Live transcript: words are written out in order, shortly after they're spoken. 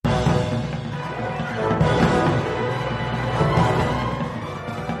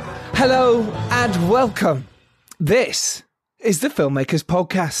Hello and welcome. This is the Filmmakers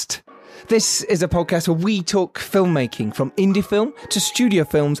Podcast. This is a podcast where we talk filmmaking, from indie film to studio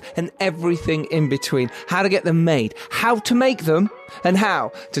films and everything in between. How to get them made, how to make them, and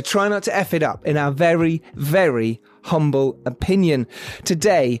how to try not to F it up, in our very, very humble opinion.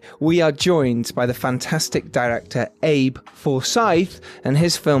 Today, we are joined by the fantastic director Abe Forsyth and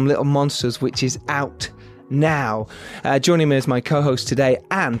his film Little Monsters, which is out now. Joining me as my co-host today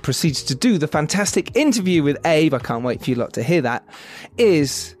and proceeds to do the fantastic interview with Abe, I can't wait for you lot to hear that,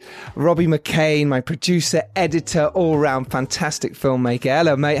 is Robbie McCain, my producer, editor, all-round fantastic filmmaker.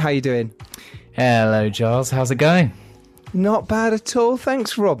 Hello, mate. How you doing? Hello, Giles. How's it going? Not bad at all.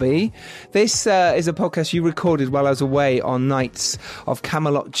 Thanks, Robbie. This is a podcast you recorded while I was away on nights of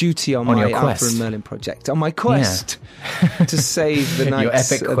Camelot duty on my Arthur and Merlin project. On my quest to save the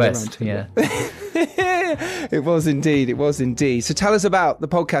knights. Your epic quest, yeah. It was indeed. It was indeed. So tell us about the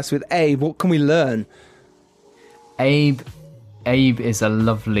podcast with Abe. What can we learn? Abe is a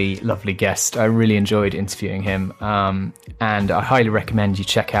lovely, lovely guest. I really enjoyed interviewing him. And I highly recommend you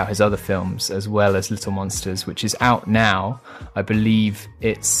check out his other films as well as Little Monsters, which is out now. I believe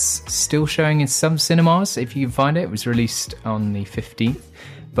it's still showing in some cinemas, if you can find it. It was released on the 15th,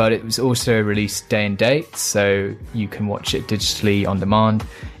 but it was also released day and date, so you can watch it digitally on demand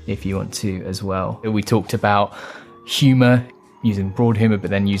if you want to as well. We talked about humour, using broad humour, but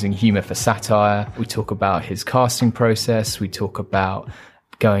then using humour for satire. We talk about his casting process. We talk about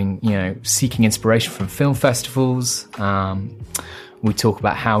seeking inspiration from film festivals. We talk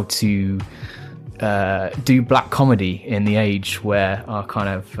about how to do black comedy in the age where our kind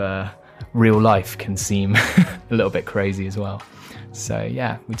of real life can seem a little bit crazy as well. So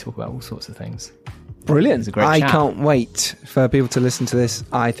yeah, we talk about all sorts of things. Brilliant. It's a great chat. Can't wait for people to listen to this.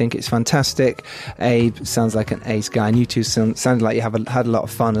 I think it's fantastic. Abe sounds like an ace guy, and you two sounded like you had a lot of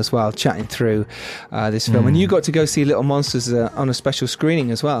fun as well chatting through this film. And you got to go see Little Monsters on a special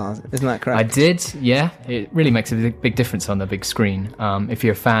screening as well, isn't that correct? I did, yeah. It really makes a big difference on the big screen. If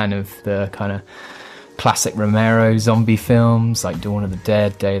you're a fan of the kind of classic Romero zombie films like Dawn of the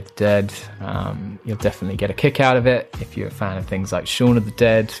Dead, Day of the Dead, you'll definitely get a kick out of it. If you're a fan of things like Shaun of the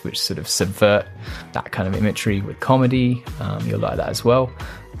Dead, which sort of subvert that kind of imagery with comedy, you'll like that as well.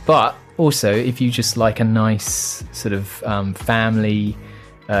 But also, if you just like a nice sort of family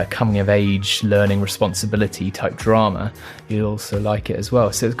coming of age, learning responsibility type drama, you'll also like it as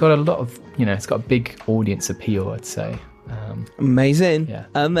well. So it's got a lot of, it's got a big audience appeal, I'd say. Amazing. Yeah.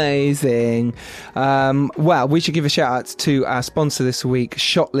 Amazing. Well, we should give a shout out to our sponsor this week,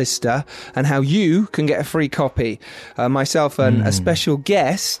 Shotlister, and how you can get a free copy. Myself and a special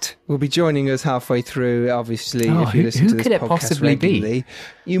guest will be joining us halfway through. Obviously, if you listen to this podcast possibly regularly,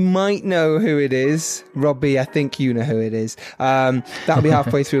 you might know who it is. Robbie, I think you know who it is. That'll be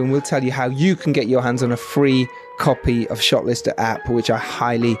halfway through, and we'll tell you how you can get your hands on a free copy of Shotlister app, which I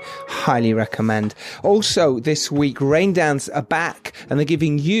highly, highly recommend. Also, this week, Raindance are back, and they're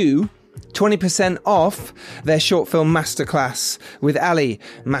giving you 20% off their short film masterclass with Ali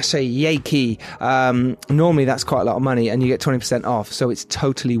Mashayeki. Normally that's quite a lot of money, and you get 20% off, so it's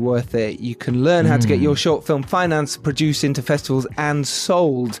totally worth it. You can learn how to get your short film financed, produced into festivals and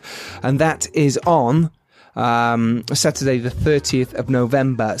sold, and that is on Saturday the 30th of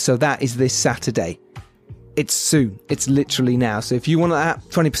November, so that is this Saturday. It's soon. It's literally now. So if you want that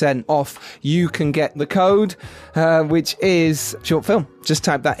 20% off, you can get the code, which is short film. Just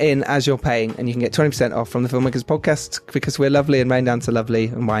type that in as you're paying, and you can get 20% off from the Filmmakers Podcast, because we're lovely and Raindance are lovely,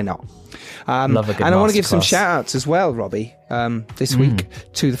 and why not? Love a good and I want to give some masterclass. shout outs as well, Robbie, this week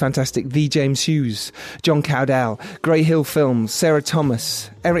to the fantastic The James Hughes, John Cowdell, Grey Hill Films, Sarah Thomas,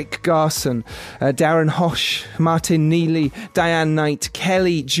 Eric Garson, Darren Hosh, Martin Neely, Diane Knight,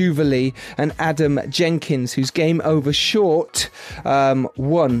 Kelly Jubilee, and Adam Jenkins, whose Game Over Short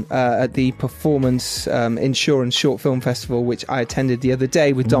won at the Performance Insurance Short Film Festival, which I attended the other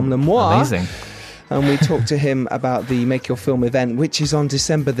day with Dom Lemoir. Amazing. And we talked to him about the Make Your Film event, which is on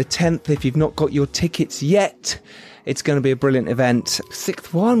December the 10th. If you've not got your tickets yet, it's going to be a brilliant event.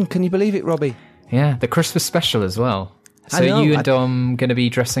 6th one, can you believe it, Robbie? Yeah, the Christmas special as well. So you and Dom going to be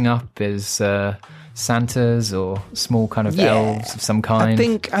dressing up as Santas or small kind of elves of some kind?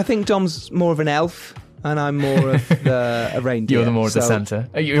 I think Dom's more of an elf, and I'm more of a reindeer. You're more of the Santa.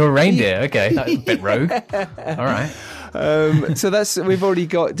 Oh, you're a reindeer? Okay, that's a bit rogue. All right. So we've already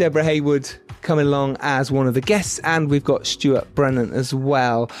got Deborah Haywood coming along as one of the guests, and we've got Stuart Brennan as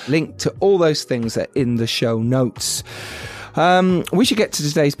well. Linked to all those things are in the show notes. We should get to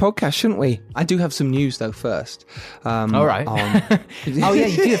today's podcast, shouldn't we? I do have some news though first. All right. Oh yeah,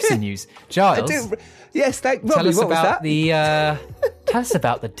 you do have some news, Giles. I do. Yes, Robbie, tell us about Tell us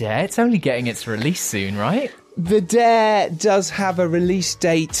about The Dare. It's only getting its release soon, right? The Dare does have a release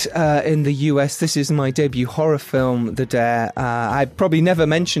date in the US. This is my debut horror film, The Dare. I probably never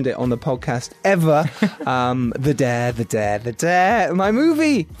mentioned it on the podcast ever. The Dare, The Dare, The Dare. My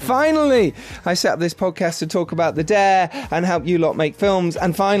movie, finally. I set up this podcast to talk about The Dare and help you lot make films.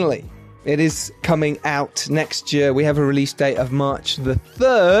 And finally, it is coming out next year. We have a release date of March the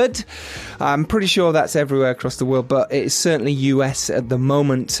 3rd. I'm pretty sure that's everywhere across the world, but it is certainly US at the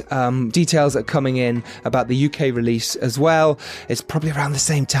moment. Details are coming in about the UK release as well. It's probably around the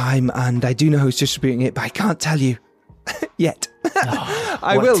same time, and I do know who's distributing it, but I can't tell you yet.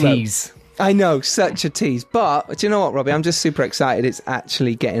 I will, tease. though. I know, such a tease. But do you know what, Robbie? I'm just super excited. It's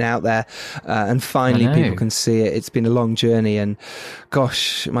actually getting out there, and finally people can see it. It's been a long journey, and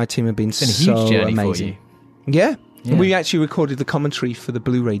gosh, my team have been so huge journey amazing. For you. Yeah. We actually recorded the commentary for the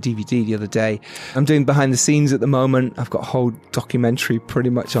Blu-ray DVD the other day. I'm doing behind the scenes at the moment. I've got a whole documentary pretty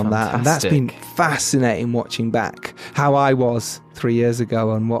much on that. And that's been fascinating watching back how I was 3 years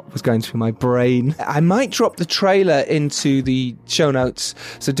ago and what was going through my brain. I might drop the trailer into the show notes,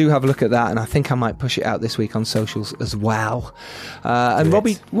 so do have a look at that. And I think I might push it out this week on socials as well. And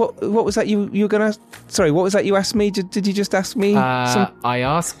Robbie, what was that you were going to... Sorry, what was that you asked me? Did you just ask me? I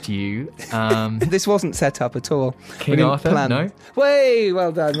asked you... This wasn't set up at all. King Arthur, no? Way,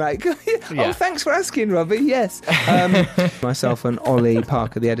 well done, right. Oh, thanks for asking, Robbie, yes. Myself and Ollie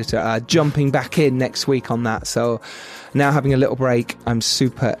Parker, the editor, are jumping back in next week on that, so now having a little break, I'm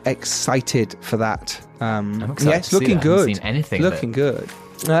super excited for that. It's looking good. I haven't seen anything looking good.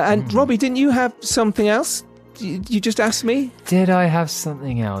 And Robbie, didn't you have something else? You just asked me? Did I have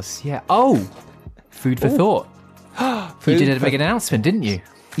something else? Yeah. Oh, food for thought. You did a big announcement, didn't you?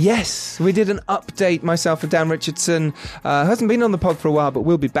 Yes, we did an update, myself and Dan Richardson, who hasn't been on the pod for a while, but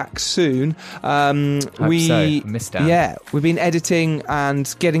we'll be back soon. I missed out. Yeah, we've been editing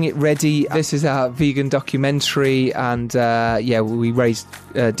and getting it ready. This is our vegan documentary, and we raised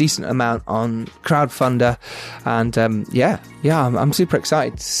a decent amount on crowdfunder, and I'm super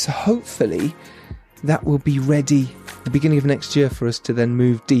excited. So hopefully that will be ready the beginning of next year for us to then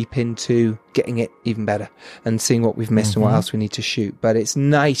move deep into getting it even better and seeing what we've missed and what else we need to shoot. But it's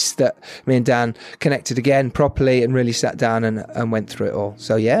nice that me and Dan connected again properly and really sat down and went through it all.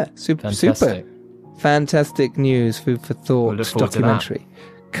 So yeah, super fantastic news. Food for Thought documentary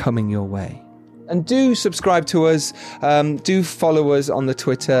coming your way. And do subscribe to us. Do follow us on the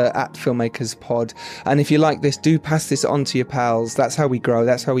Twitter @FilmmakersPod. And if you like this, do pass this on to your pals. That's how we grow.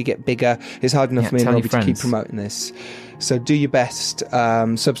 That's how we get bigger. It's hard enough for me and Robbie to keep promoting this. So do your best.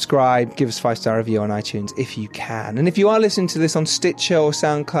 Subscribe. Give us a 5-star review on iTunes if you can. And if you are listening to this on Stitcher or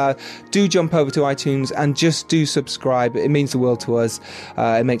SoundCloud, do jump over to iTunes and just do subscribe. It means the world to us.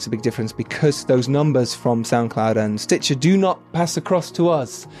 It makes a big difference because those numbers from SoundCloud and Stitcher do not pass across to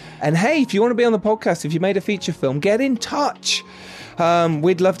us. And hey, if you want to be on the podcast, if you made a feature film, get in touch.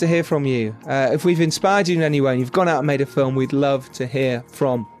 We'd love to hear from you. If we've inspired you in any way and you've gone out and made a film, we'd love to hear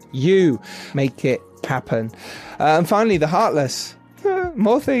from you. Make it happen. And finally, The Heartless.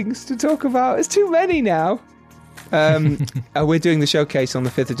 More things to talk about. It's too many now. We're doing the showcase on the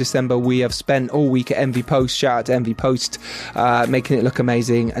 5th of December. We have spent all week at MV Post. Shout out to MV Post, making it look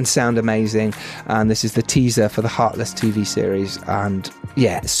amazing and sound amazing. And this is the teaser for the Heartless TV series. And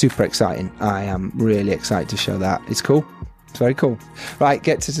yeah, it's super exciting. I am really excited to show that. It's cool. It's very cool. Right,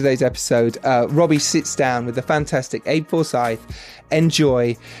 get to today's episode. Robbie sits down with the fantastic Abe Forsyth.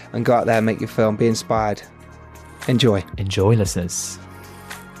 Enjoy and go out there and make your film. Be inspired. Enjoy. Enjoy, listeners.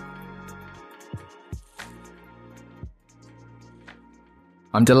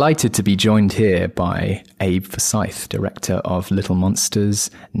 I'm delighted to be joined here by Abe Forsyth, director of Little Monsters,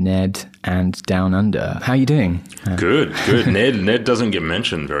 Ned, and Down Under. How are you doing? Good. Ned doesn't get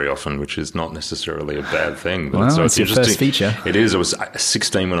mentioned very often, which is not necessarily a bad thing. But it's your first feature. It is. I was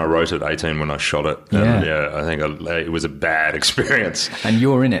 16 when I wrote it, 18 when I shot it. And I think it was a bad experience. And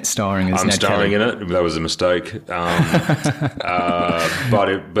you're in it, starring as Ned. I'm starring in it. That was a mistake. It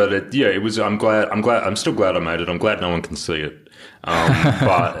was. I'm still glad I made it. I'm glad no one can see it.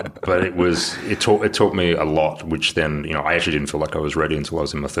 But it taught me a lot, which then, I actually didn't feel like I was ready until I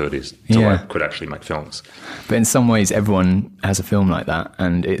was in my 30s, until I could actually make films. But in some ways, everyone has a film like that,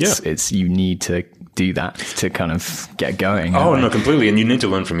 and it's you need to do that to kind of get going. Oh, no, completely. And you need to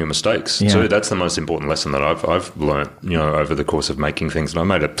learn from your mistakes. Yeah. So that's the most important lesson that I've learned, over the course of making things. And I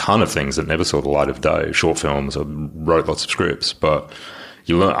made a ton of things that never saw the light of day, short films. I wrote lots of scripts, but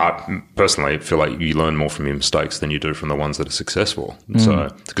you learn. I personally feel like you learn more from your mistakes than you do from the ones that are successful. So,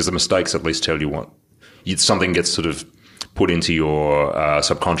 because the mistakes at least tell you something gets sort of put into your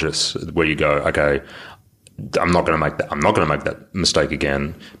subconscious, where you go, okay, I'm not going to make that mistake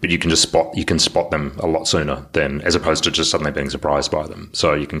again. But you can spot them a lot sooner than, as opposed to just suddenly being surprised by them.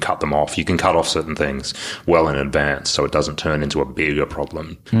 So you can cut them off. You can cut off certain things well in advance, so it doesn't turn into a bigger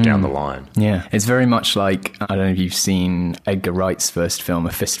problem down the line. Yeah, it's very much like, I don't know if you've seen Edgar Wright's first film,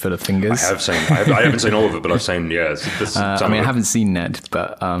 A Fistful of Fingers. I have seen. I haven't seen all of it, but I've seen. Yeah, I haven't seen Ned,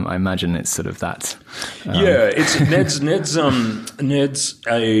 but I imagine it's sort of that. It's Ned's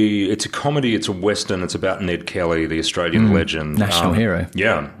it's a comedy. It's a western. It's about Ned Kelly, the Australian legend, national hero.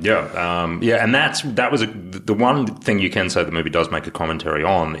 And that was the one thing you can say the movie does make a commentary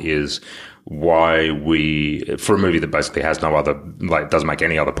on is why for a movie that basically has no other, doesn't make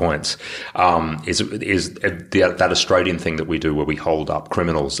any other points, is that Australian thing that we do where we hold up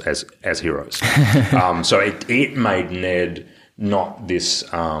criminals as heroes. So it made Ned not this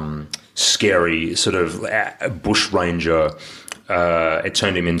scary sort of bushranger. It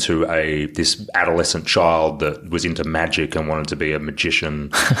turned him into this adolescent child that was into magic and wanted to be a magician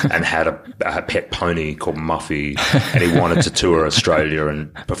and had a pet pony called Muffy, and he wanted to tour Australia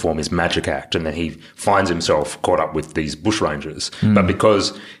and perform his magic act. And then he finds himself caught up with these bushrangers. But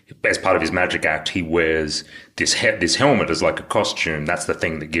because as part of his magic act, he wears this helmet as like a costume, that's the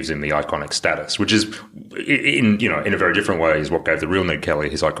thing that gives him the iconic status, which is in a very different way is what gave the real Ned Kelly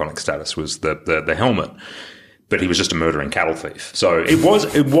his iconic status, was the helmet. But he was just a murdering cattle thief. So it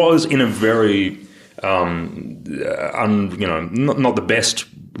was in a very, not the best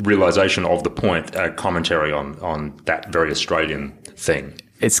realization of the point, a commentary on that very Australian thing.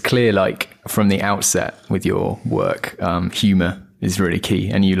 It's clear, from the outset with your work, humour is really key,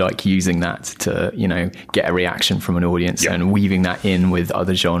 and you like using that to, get a reaction from an audience and weaving that in with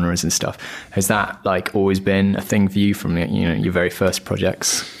other genres and stuff. Has that always been a thing for you from your very first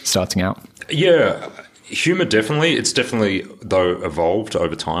projects starting out? Yeah. Humour, definitely. It's definitely, though, evolved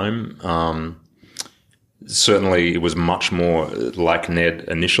over time. Certainly, it was much more like Ned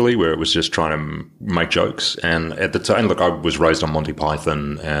initially, where it was just trying to make jokes. And at the time, I was raised on Monty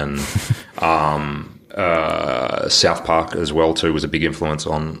Python, and South Park as well, too, was a big influence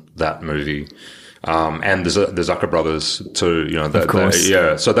on that movie. And the Zucker brothers, too. Of course.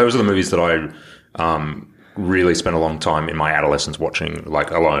 So those are the movies that I really spent a long time in my adolescence watching,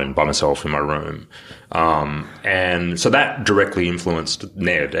 alone by myself in my room. And so that directly influenced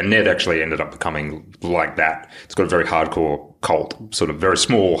Ned, and Ned actually ended up becoming like that. It's got a very hardcore cult, sort of very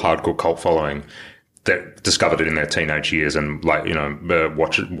small hardcore cult following that discovered it in their teenage years and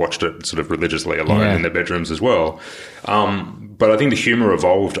watched it sort of religiously alone in their bedrooms as well. But I think the humor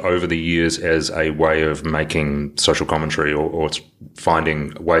evolved over the years as a way of making social commentary or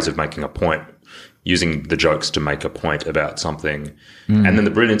finding ways of making a point, using the jokes to make a point about something. And then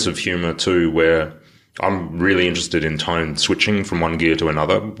the brilliance of humour too, where I'm really interested in tone switching from one gear to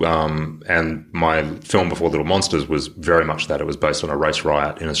another. And my film Before Little Monsters was very much that. It was based on a race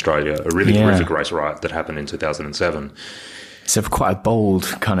riot in Australia, a really horrific race riot that happened in 2007. So quite a bold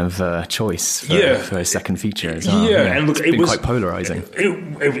kind of choice for a second feature as well. Yeah, and look, it was quite polarising.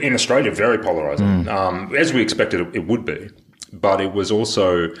 In Australia, very polarising, as we expected it would be. But it was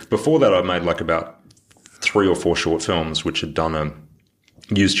also, before that, I made about 3 or 4 short films which had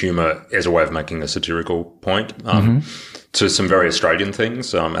used humour as a way of making a satirical point to some very Australian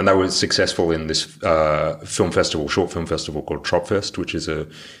things. And they were successful in this short film festival called Tropfest, which is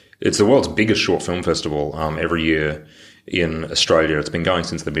it's the world's biggest short film festival every year in Australia. It's been going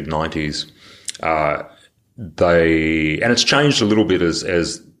since the mid-90s. And it's changed a little bit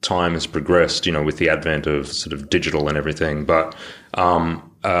as time has progressed, with the advent of sort of digital and everything. But when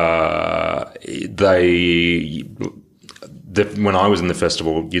I was in the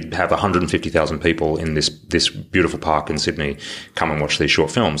festival, you'd have 150,000 people in this beautiful park in Sydney come and watch these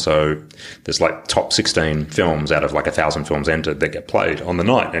short films. So there's top 16 films out of 1,000 films entered that get played on the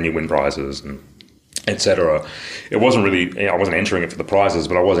night, and you win prizes and etc. It wasn't really, I wasn't entering it for the prizes,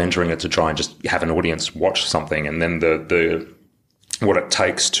 but I was entering it to try and just have an audience watch something. And then the what it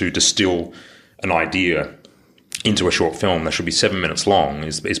takes to distill an idea into a short film that should be 7 minutes long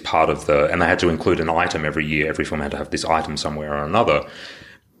is part of and they had to include an item every year. Every film had to have this item somewhere or another.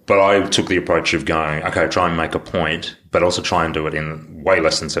 But I took the approach of going, okay, try and make a point, but also try and do it in way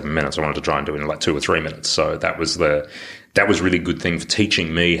less than 7 minutes. I wanted to try and do it in 2 or 3 minutes. So that was really good thing for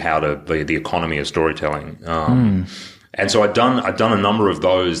teaching me how to the economy of storytelling. And so I'd done a number of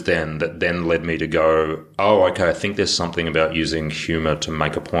those that then led me to go, oh, okay, I think there's something about using humor to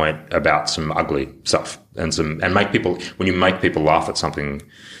make a point about some ugly stuff and make people, when you make people laugh at something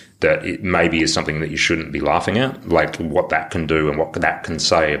that it maybe is something that you shouldn't be laughing at, what that can do and what that can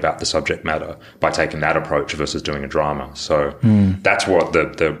say about the subject matter by taking that approach versus doing a drama. So that's what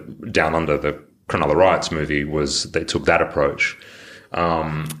the Down Under, the Cronulla Riots movie was they took that approach.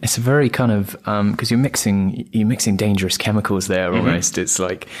 It's a very kind of because you're mixing dangerous chemicals there almost. It's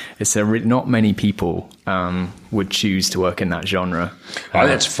like not many people would choose to work in that genre. I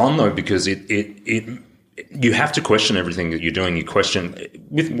think it's fun though because it you have to question everything that you're doing. You question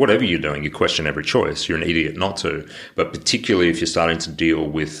with whatever you're doing. You question every choice. You're an idiot not to. But particularly if you're starting to deal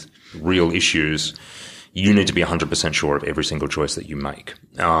with real issues, you need to be 100% sure of every single choice that you make.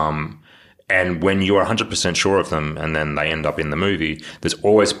 And when you're 100% sure of them and then they end up in the movie, there's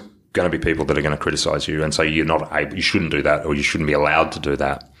always going to be people that are going to criticize you and say you shouldn't do that or you shouldn't be allowed to do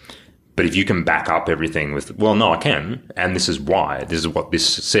that. But if you can back up everything with, well, no, I can, and this is why, this is what this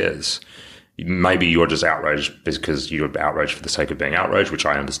says, maybe you're just outraged because you're outraged for the sake of being outraged, which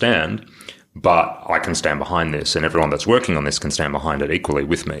I understand, but I can stand behind this and everyone that's working on this can stand behind it equally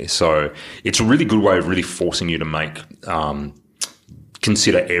with me. So it's a really good way of really forcing you to make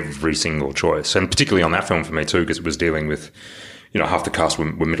consider every single choice, and particularly on that film for me too, because it was dealing with, half the cast were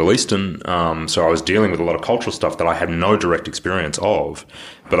Middle Eastern, so I was dealing with a lot of cultural stuff that I had no direct experience of,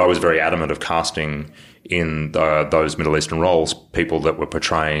 but I was very adamant of casting in those Middle Eastern roles people that were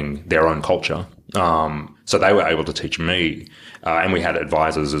portraying their own culture, so they were able to teach me, and we had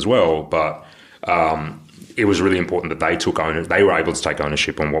advisors as well, but it was really important that they were able to take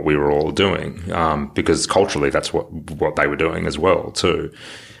ownership on what we were all doing, because culturally that's what they were doing as well too.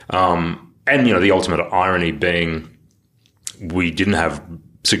 And the ultimate irony being we didn't have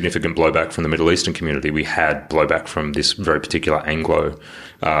significant blowback from the Middle Eastern community. We had blowback from this very particular Anglo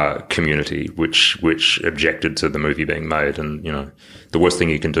community, which objected to the movie being made. And the worst thing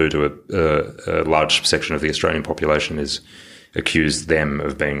you can do to a large section of the Australian population is accuse them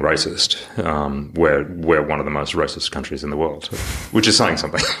of being racist. We're one of the most racist countries in the world, which is saying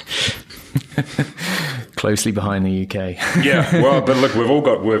something. Closely behind the UK. Yeah, well, but look,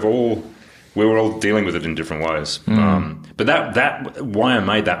 we were all dealing with it in different ways. But that why I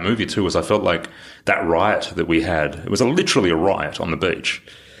made that movie too was I felt like that riot that we had, it was literally a riot on the beach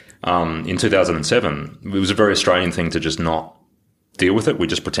in 2007. It was a very Australian thing to just not deal with it. We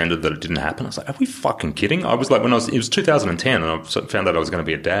just pretended that it didn't happen. I was like, are we fucking kidding? I was like, it was 2010 and I found out I was going to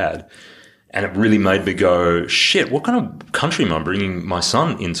be a dad. And it really made me go, shit, what kind of country am I bringing my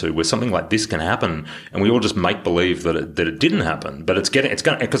son into where something like this can happen? And we all just make believe that it didn't happen, but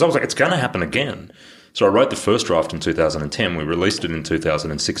because I was like, it's going to happen again. So I wrote the first draft in 2010. We released it in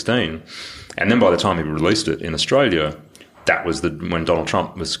 2016. And then by the time we released it in Australia, that was when Donald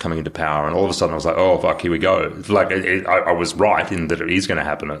Trump was coming into power, and all of a sudden I was like, "Oh fuck, here we go!" Like I was right in that it is going to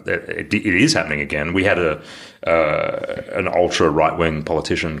happen. It is happening again. We had an ultra right wing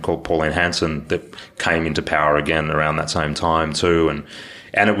politician called Pauline Hanson that came into power again around that same time too, and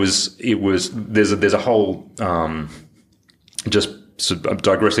it was there's a whole just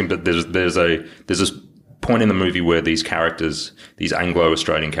digressing, but there's this point in the movie where these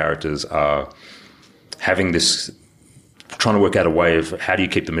Anglo-Australian characters are having this. Trying to work out a way of how do you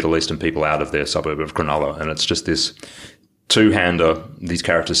keep the Middle Eastern people out of their suburb of Cronulla, and it's just this two-hander, these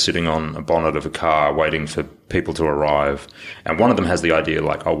characters sitting on a bonnet of a car waiting for people to arrive, and one of them has the idea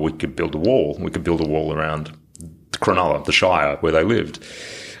like, oh, we could build a wall around Cronulla, the Shire where they lived,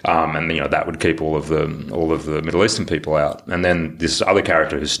 and that would keep all of the Middle Eastern people out. And then this other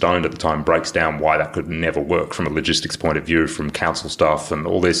character who's stoned at the time breaks down why that could never work from a logistics point of view, from council stuff and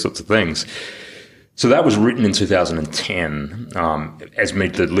all these sorts of things. So that was written in 2010 as me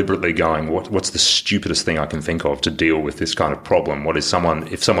deliberately going, what's the stupidest thing I can think of to deal with this kind of problem? If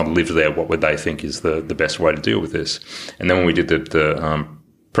someone lived there, what would they think is the best way to deal with this? And then when we did the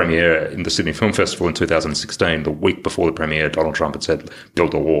premiere in the Sydney Film Festival in 2016, the week before the premiere, Donald Trump had said,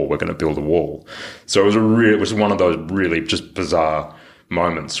 build a wall, we're going to build a wall. So it was one of those really just bizarre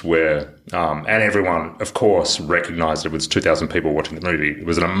moments where, and everyone, of course, recognised it was 2,000 people watching the movie. It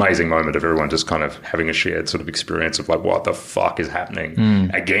was an amazing moment of everyone just kind of having a shared sort of experience of like, what the fuck is happening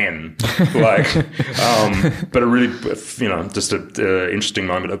again? But a really, just an interesting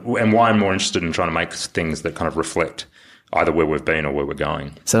moment, and why I'm more interested in trying to make things that kind of reflect either where we've been or where we're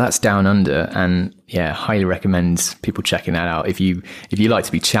going. So that's Down Under, and yeah, highly recommend people checking that out. If you like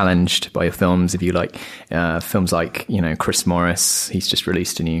to be challenged by your films, if you like films like Chris Morris, he's just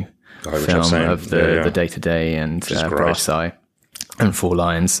released a new film of the Day-to-Day and Brass Eye and Four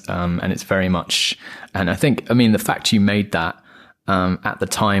Lions, and it's very much. And I think, the fact you made that at the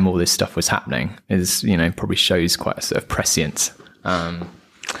time all this stuff was happening is probably shows quite a sort of prescient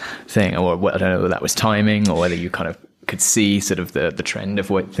thing, or I don't know whether that was timing or whether you kind of could see sort of the trend of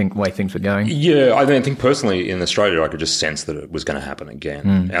way things were going. Yeah, I think personally in Australia I could just sense that it was going to happen again.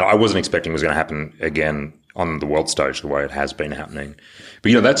 And I wasn't expecting it was going to happen again on the world stage the way it has been happening.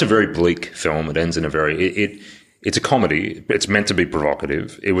 But, that's a very bleak film. It ends in a very... It's a comedy. It's meant to be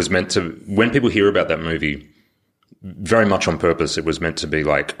provocative. It was meant to... When people hear about that movie, very much on purpose, it was meant to be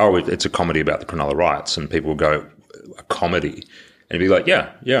like, oh, it's a comedy about the Cronulla riots. And people will go, a comedy? And it'd be like,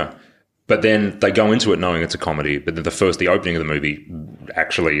 yeah. But then they go into it knowing it's a comedy. But then the opening of the movie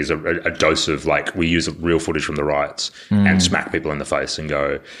actually is a dose of like, we use real footage from the riots and smack people in the face and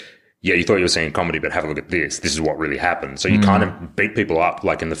go, yeah, you thought you were seeing a comedy, but have a look at this. This is what really happened. So you kind of beat people up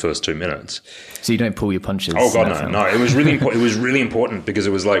like in the first 2 minutes. So you don't pull your punches. Oh God, no. It was really important. It was really important because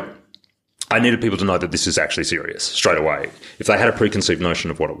it was like, I needed people to know that this is actually serious straight away. If they had a preconceived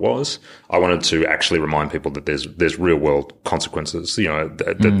notion of what it was, I wanted to actually remind people that there's real world consequences.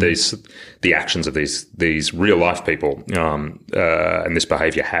 That the actions of these real life people and this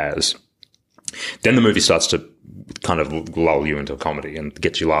behaviour has. Then the movie starts to kind of lull you into a comedy and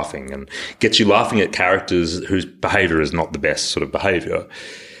get you laughing at characters whose behaviour is not the best sort of behaviour.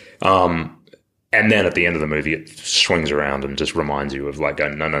 And then at the end of the movie, it swings around and just reminds you of like,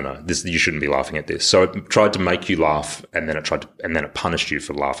 going, no, this, you shouldn't be laughing at this. So it tried to make you laugh, and then it punished you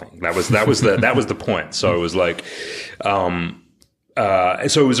for laughing. That was the point. So it was like, so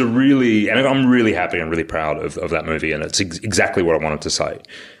it was a really, and I'm really happy and really proud of that movie, and it's exactly what I wanted to say.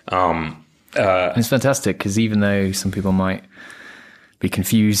 It's fantastic because even though some people might be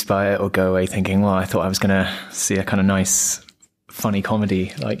confused by it or go away thinking, well, I thought I was going to see a kind of nice, funny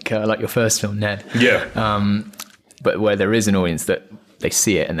comedy like your first film, Ned. Yeah. But where there is an audience that they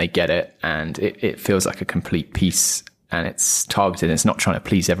see it and they get it, and it feels like a complete piece, and it's targeted. And it's not trying to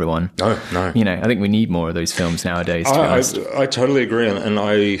please everyone. No. I think we need more of those films nowadays. To be honest. I totally agree, and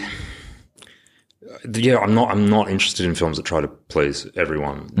I'm not interested in films that try to please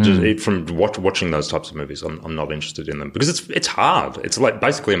everyone. Just from watching those types of movies, I'm not interested in them because it's hard. It's like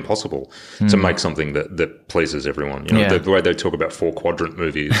basically impossible to make something that pleases everyone. The way they talk about 4-quadrant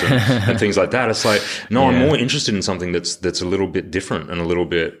movies and things like that. It's like, no, I'm more interested in something that's a little bit different and a little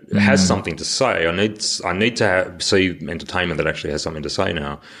bit has something to say. I need to see entertainment that actually has something to say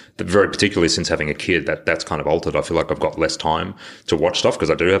now. That very particularly since having a kid, that's kind of altered. I feel like I've got less time to watch stuff because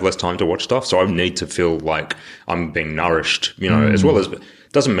I do have less time to watch stuff. So I need to feel like I'm being nourished, as well as,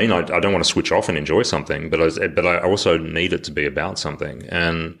 doesn't mean I don't want to switch off and enjoy something, but I also need it to be about something.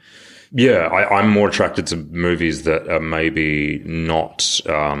 And yeah, I'm more attracted to movies that are maybe not,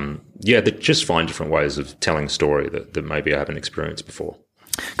 that just find different ways of telling a story that maybe I haven't experienced before.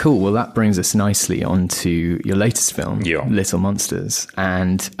 Cool. Well, that brings us nicely on to your latest film, Little Monsters.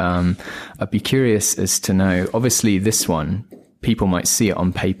 And I'd be curious as to know, obviously this one, people might see it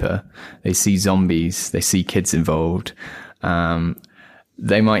on paper. They see zombies. They see kids involved.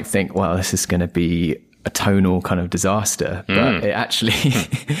 They might think, well, this is going to be a tonal kind of disaster. But it actually,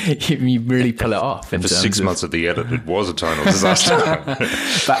 you really pull it off. For 6 months of the edit, it was a tonal disaster.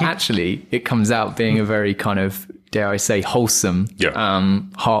 But actually, it comes out being a very kind of, dare I say, wholesome,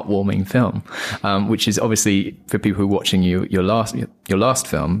 heartwarming film, which is obviously for people who are watching your last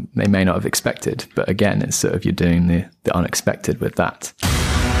film, they may not have expected. But again, it's sort of you're doing the unexpected with that.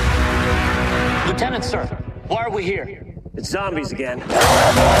 Lieutenant, sir, why are we here? It's zombies again.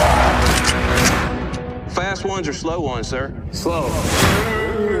 Fast ones or slow ones, sir? Slow.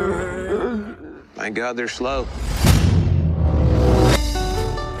 Thank God they're slow.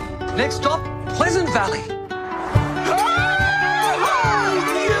 Next stop, Pleasant Valley.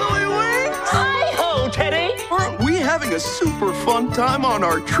 Hi-ho, Teddy! Are we having a super fun time on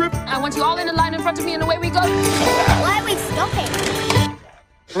our trip? I want you all in a line in front of me and away we go. Why are we stopping?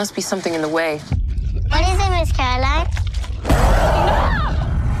 Must be something in the way. What is it, Miss Caroline?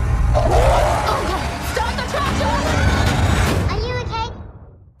 Oh, God. Stop the tractor! Are you okay?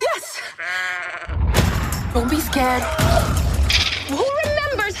 Yes! Don't be scared. Who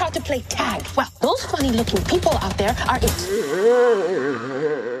remembers how to play tag? Well, those funny-looking people out there are it.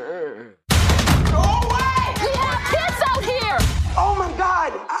 Go away! We have kids out here! Oh my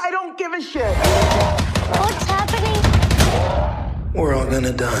God! I don't give a shit. What's happening? We're all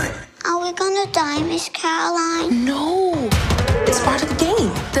gonna die. Are we gonna die, Miss Caroline? No. It's part of the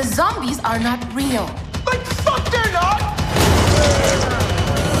game. The zombies are not real. Like fuck, they're not!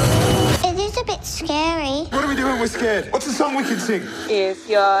 It is a bit scary. What do we do when we're scared? What's the song we can sing? If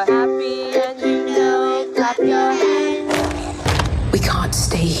you're happy and you know it, clap your hands. We can't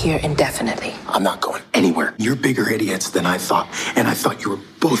stay here indefinitely. I'm not going anywhere. You're bigger idiots than I thought, and I thought you were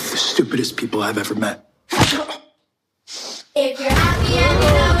both the stupidest people I've ever met. If you're happy and you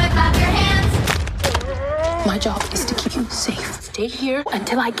know it, clap your hands. My job is to keep you safe. Stay here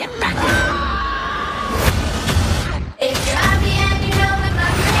until I get back. If you're happy and you know it,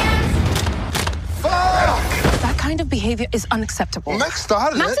 clap your hands. kind of behavior is unacceptable. Max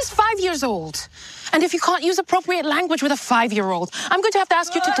started Max it. is 5 years old. And if you can't use appropriate language with a 5-year-old, I'm going to have to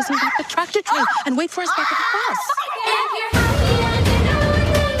ask you to disembark the tractor train and wait for us back at the bus.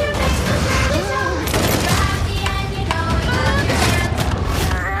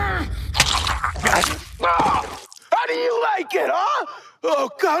 How do you like it, huh? Oh,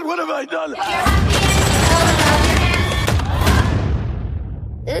 God, what have I done?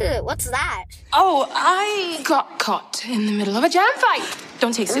 Ew, what's that? Oh, I got caught in the middle of a jam fight.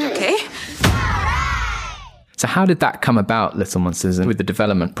 Don't taste it, okay? So how did that come about, Little Monsters? And with the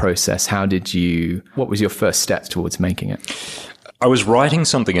development process, what was your first step towards making it? I was writing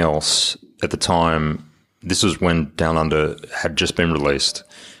something else at the time. This was when Down Under had just been released.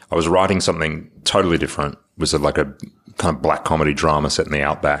 I was writing something totally different. It was like a kind of black comedy drama set in the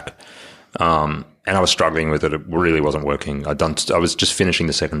outback. And I was struggling with it. It really wasn't working. I was just finishing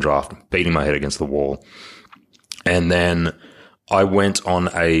the second draft, beating my head against the wall. And then I went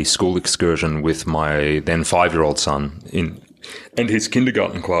on a school excursion with my then 5-year-old son and his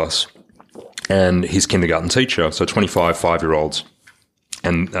kindergarten class and his kindergarten teacher. So 25 5-year-olds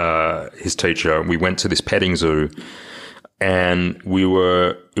and his teacher. We went to this petting zoo. And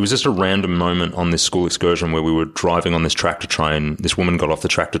it was just a random moment on this school excursion where we were driving on this tractor train. This woman got off the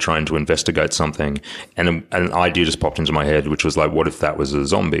tractor train to investigate something. And an idea just popped into my head, which was like, what if that was a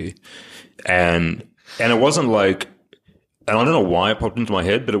zombie? And it wasn't like, and I don't know why it popped into my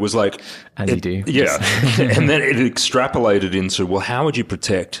head, but it was like, as you do. Yeah. And then it extrapolated into, well, how would you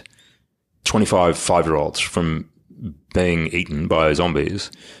protect 25 5-year-olds from being eaten by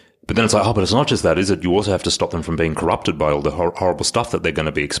zombies? But then it's like, but it's not just that, is it? You also have to stop them from being corrupted by all the horrible stuff that they're going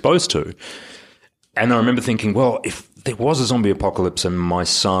to be exposed to. And I remember thinking, well, if there was a zombie apocalypse and my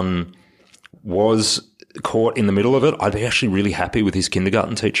son was caught in the middle of it, I'd be actually really happy with his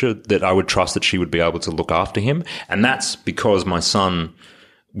kindergarten teacher, that I would trust that she would be able to look after him. And that's because my son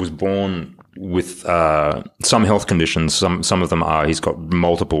was born with some health conditions. Some of them are, he's got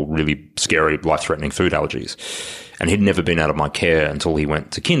multiple really scary, life-threatening food allergies. And he'd never been out of my care until he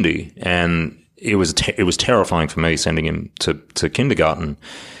went to kindy. And it was terrifying for me sending him to kindergarten.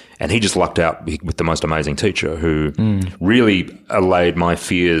 And he just lucked out with the most amazing teacher who really allayed my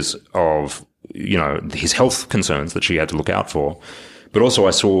fears of, his health concerns that she had to look out for. But also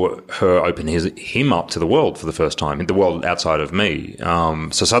I saw her open him up to the world for the first time, the world outside of me.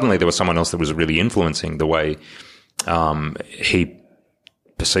 So suddenly there was someone else that was really influencing the way he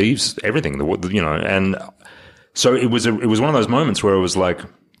perceives everything, and so it was one of those moments where it was like,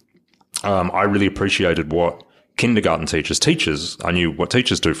 I really appreciated what kindergarten teachers, I knew what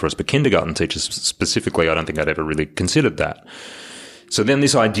teachers do for us, but kindergarten teachers specifically, I don't think I'd ever really considered that. So then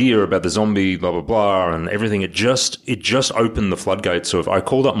this idea about the zombie, blah, blah, blah, and everything, it just opened the floodgates of, I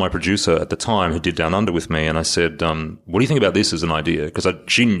called up my producer at the time who did Down Under with me, and I said, what do you think about this as an idea? Because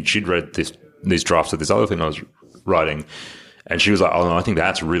she'd read these drafts of this other thing I was writing, and she was like, oh, no, I think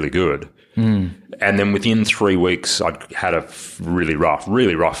that's really good. And then within 3 weeks, I'd had a really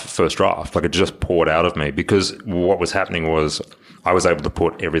rough first draft. Like, it just poured out of me, because what was happening was I was able to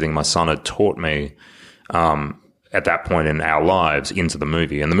put everything my son had taught me at that point in our lives into the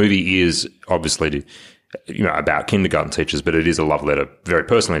movie. And the movie is obviously, about kindergarten teachers, but it is a love letter very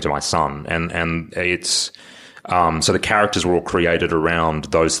personally to my son. And it's, so the characters were all created around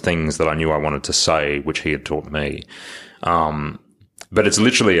those things that I knew I wanted to say, which he had taught me. But it's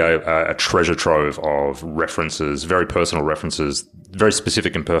literally a treasure trove of references, very personal references, very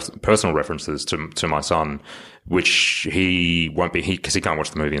specific and personal references to my son, which he won't be, because he can't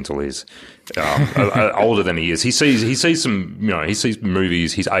watch the movie until he's older than he is. He sees some, he sees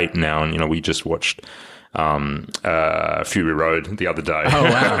movies. He's 8 now, and we just watched Fury Road the other day. Oh,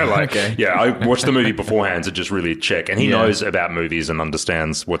 wow. Okay. Yeah, I watched the movie beforehand to just really check. And he knows about movies and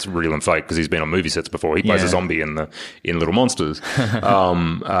understands what's real and fake because he's been on movie sets before. He plays a zombie in Little Monsters.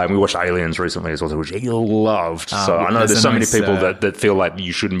 We watched Aliens recently as well, which he loved. So I know there's so many people that feel like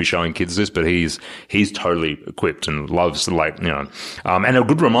you shouldn't be showing kids this, but he's totally equipped and loves, and a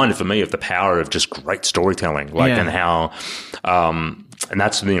good reminder for me of the power of just great storytelling, and how, and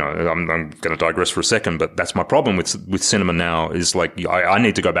that's, I'm going to digress for a second, but that's my problem with cinema now is I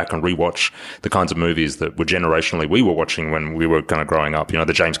need to go back and rewatch the kinds of movies that were generationally we were watching when we were kind of growing up,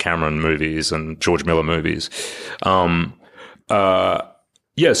 the James Cameron movies and George Miller movies. So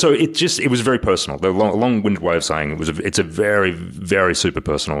it was very personal. The long-winded way of saying it's a very, very super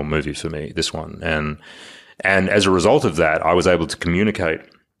personal movie for me, this one. And as a result of that, I was able to communicate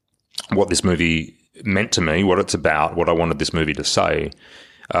what this movie meant to me, what it's about, what I wanted this movie to say,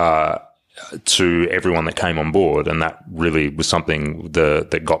 to everyone that came on board, and that really was something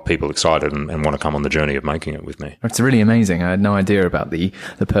that got people excited and want to come on the journey of making it with me. It's really amazing. I had no idea about the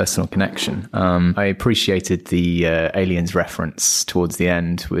personal connection. I appreciated the Aliens reference towards the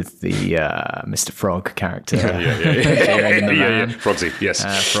end with the Mr. Frog character. Yeah. Frogsy, yes.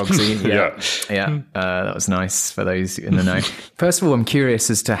 Frogsy, yeah. That was nice for those in the know. First of all, I'm curious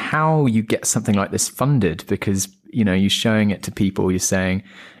as to how you get something like this funded, because, you know, you're showing it to people, you're saying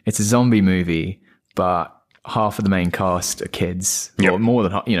it's a zombie movie, but half of the main cast are kids, or more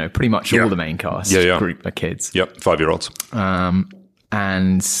than half, you know, pretty much all the main cast group are kids. Yep, 5-year-olds.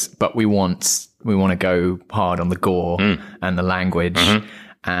 But we want to go hard on the gore and the language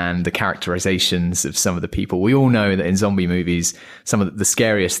and the characterizations of some of the people. We all know that in zombie movies, some of the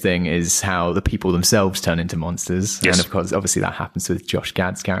scariest thing is how the people themselves turn into monsters. Yes. And of course, obviously that happens with Josh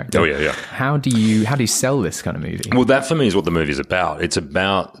Gad's character. Oh yeah. How do you sell this kind of movie? Well, that for me is what the movie's about. It's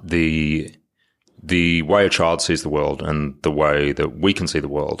about the way a child sees the world and the way that we can see the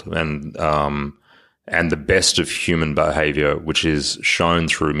world, and the best of human behavior, which is shown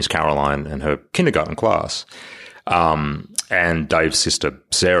through Miss Caroline and her kindergarten class. And Dave's sister,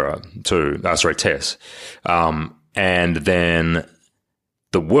 Sarah, too. Tess. And then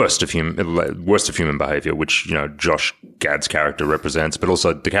the worst of human behavior, which, you know, Josh Gad's character represents, but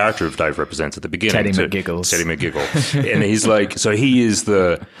also the character of Dave represents at the beginning. Teddy McGiggle. And he's like, so he is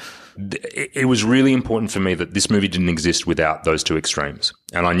it was really important for me that this movie didn't exist without those two extremes.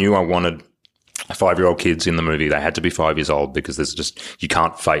 And I knew I wanted 5-year-old kids in the movie. They had to be 5 years old, because there's just, you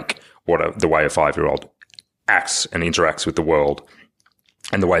can't fake the way a 5-year-old acts and interacts with the world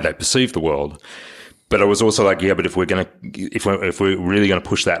and the way they perceive the world. But I was also like, but if we're really gonna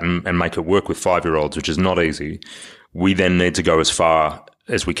push that and make it work with 5-year-olds, which is not easy, we then need to go as far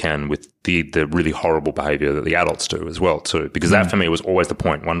as we can with the really horrible behavior that the adults do as well too, because that for me was always the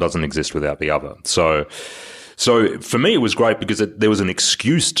point. One doesn't exist without the other. So for me, it was great because there was an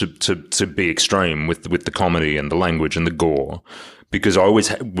excuse to be extreme with the comedy and the language and the gore, because I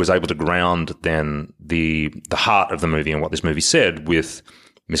always was able to ground then the heart of the movie and what this movie said with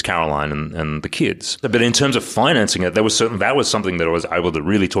Miss Caroline and the kids. But in terms of financing it, that was something that I was able to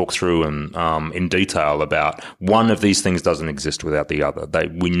really talk through and in detail about. One of these things doesn't exist without the other.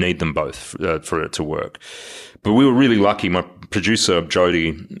 We need them both for it to work. But we were really lucky. My producer,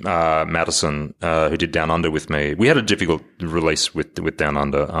 Jodie Madison, who did Down Under with me, we had a difficult release with Down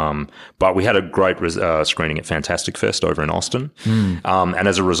Under, but we had a great screening at Fantastic Fest over in Austin. And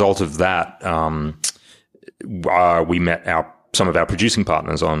as a result of that, we met some of our producing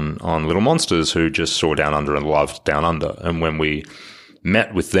partners on Little Monsters, who just saw Down Under and loved Down Under. And when we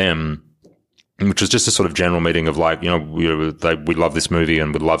met with them, which was just a sort of general meeting of like, you know, we love this movie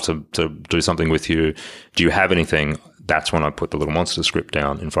and would love to do something with you. Do you have anything? That's when I put the Little Monsters script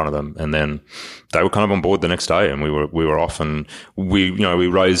down in front of them, and then they were kind of on board the next day, and we were off, and we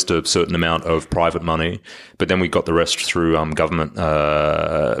raised a certain amount of private money, but then we got the rest through government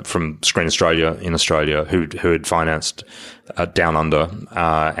from Screen Australia in Australia, who had financed Down Under,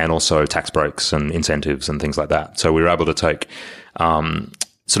 and also tax breaks and incentives and things like that. So we were able to take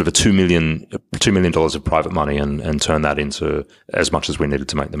sort of $2 million of private money and turn that into as much as we needed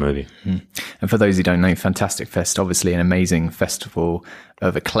to make the movie. And for those who don't know, Fantastic Fest, obviously an amazing festival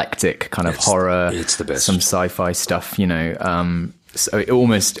of eclectic kind of horror. It's the best. Some sci-fi stuff, you know. So it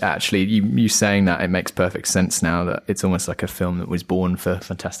almost actually, you saying that, it makes perfect sense now that it's almost like a film that was born for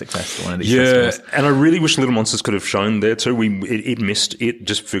Fantastic Fest or one of these festivals. And I really wish Little Monsters could have shown there too. It missed it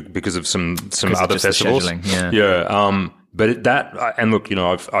just because of some other festivals. But and look, you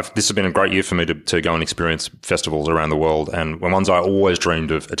know, this has been a great year for me to go and experience festivals around the world, and ones I always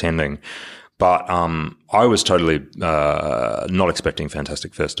dreamed of attending. But I was totally not expecting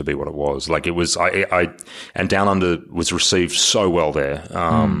Fantastic Fest to be what it was. Like it was, and Down Under was received so well there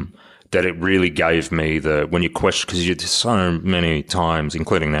that it really gave me when you question, because you so many times,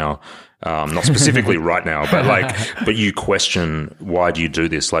 including now. Not specifically right now, but you question, why do you do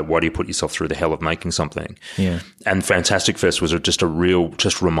this? Like, why do you put yourself through the hell of making something? Yeah. And Fantastic Fest was just a real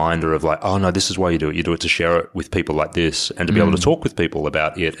reminder of like, oh no, this is why you do it. You do it to share it with people like this, and to be able to talk with people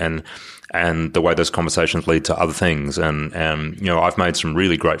about it, and the way those conversations lead to other things. And you know, I've made some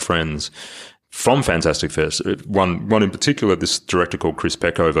really great friends from Fantastic Fest. One in particular, this director called Chris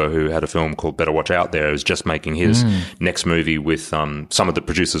Peckover, who had a film called Better Watch Out There, is just making his next movie with some of the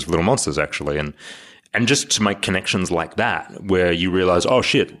producers of Little Monsters, actually. And just to make connections like that, where you realize, oh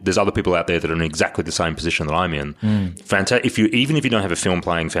shit, there's other people out there that are in exactly the same position that I'm in. Even if you don't have a film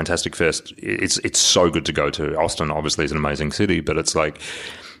playing, Fantastic Fest, it's so good to go to. Austin obviously is an amazing city, but it's like,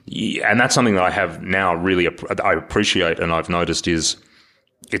 and that's something that I have now really, I appreciate, and I've noticed is,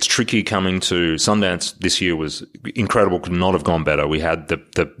 it's tricky coming to Sundance this year. Was incredible. Could not have gone better. We had the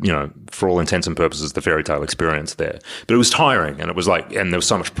for all intents and purposes, the fairy tale experience there, but it was tiring, and it was like, and there was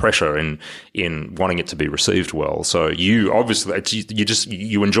so much pressure in wanting it to be received well. So you obviously,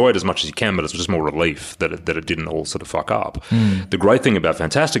 you enjoy it as much as you can, but it's just more relief that it didn't all sort of fuck up. The great thing about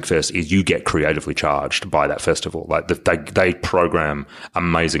Fantastic Fest is you get creatively charged by that festival. Like they program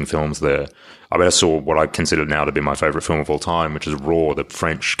amazing films there. I mean, I saw what I consider now to be my favorite film of all time, which is Raw, the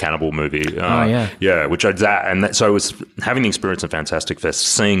French cannibal movie. So it was having the experience of Fantastic Fest,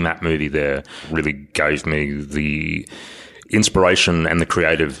 seeing that movie there really gave me the inspiration and the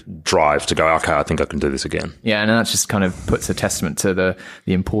creative drive to go, okay, I think I can do this again. Yeah, and that just kind of puts a testament to the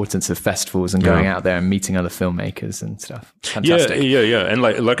importance of festivals and going out there and meeting other filmmakers and stuff. Fantastic. Yeah. And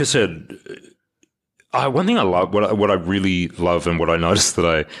like I said, one thing I love, what I really love, and what I notice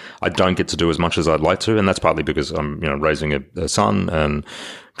that I don't get to do as much as I'd like to, and that's partly because I'm raising a son and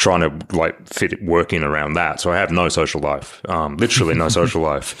trying to like fit work in around that. So I have no social life, literally no social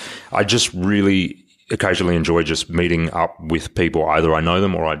life. I just really occasionally enjoy just meeting up with people. Either I know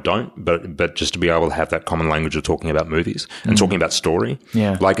them or I don't, but just to be able to have that common language of talking about movies and talking about story.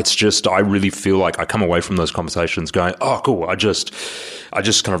 Yeah. Like it's just, I really feel like I come away from those conversations going, oh, cool. I just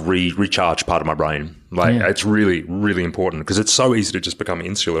kind of recharge part of my brain. Like it's really, really important because it's so easy to just become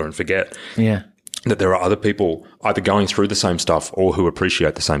insular and forget that there are other people either going through the same stuff or who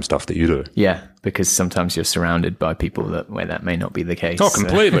appreciate the same stuff that you do. Yeah, because sometimes you're surrounded by people where that may not be the case. Oh,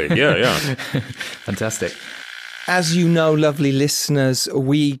 completely. Yeah. Fantastic. As you know, lovely listeners,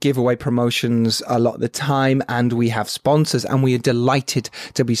 we give away promotions a lot of the time, and we have sponsors, and we are delighted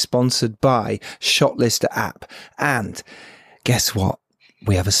to be sponsored by Shotlister app. And guess what?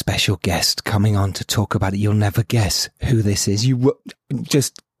 We have a special guest coming on to talk about it. You'll never guess who this is.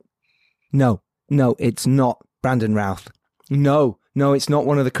 No, it's not Brandon Routh. No, it's not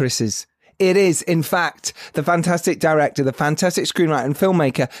one of the Chris's. It is, in fact, the fantastic director, the fantastic screenwriter and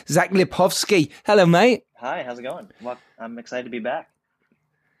filmmaker, Zach Lipovsky. Hello, mate. Hi, how's it going? Well, I'm excited to be back.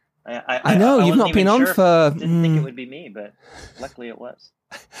 I know, you've not been on for... Didn't think it would be me, but luckily it was.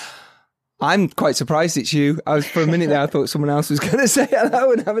 I'm quite surprised it's you. For a minute there, I thought someone else was going to say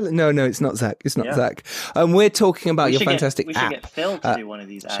hello and have a look. No, it's not Zach. It's not Zach. We're talking about your fantastic app. We should get Phil to do one of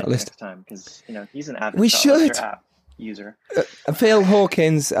these ads next time because he's an avid app user. Phil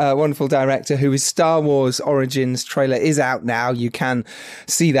Hawkins, wonderful director, who is Star Wars Origins trailer is out now. You can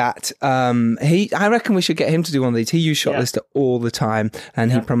see that. I reckon we should get him to do one of these. He uses Shotlister all the time,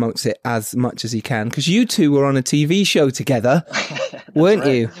 and he promotes it as much as he can. Because you two were on a TV show together, weren't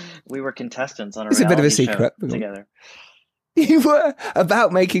you? We were contestants on a reality show. It's a bit of a secret together. You were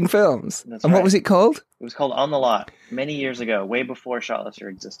about making films. That's and right. What was it called? It was called On the Lot many years ago, way before Shotlister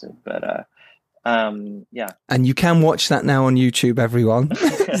existed. But and you can watch that now on YouTube, everyone.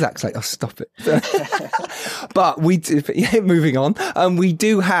 Zach's like, oh, stop it. But we do, moving on. We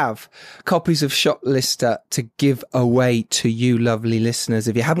do have copies of Shotlister to give away to you, lovely listeners.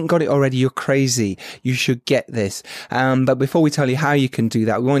 If you haven't got it already, you're crazy. You should get this. But before we tell you how you can do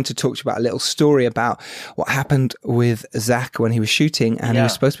that, we wanted to talk to you about a little story about what happened with Zach when he was shooting, and he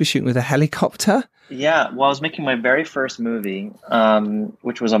was supposed to be shooting with a helicopter. Yeah, well, I was making my very first movie,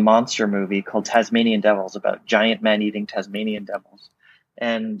 which was a monster movie called Tasmanian Devils, about giant man-eating Tasmanian devils.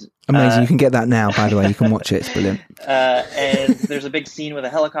 And amazing, you can get that now, by the way. You can watch it, it's brilliant. And there's a big scene with a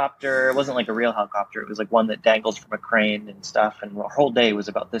helicopter. It wasn't like a real helicopter. It was like one that dangled from a crane and stuff. And the whole day was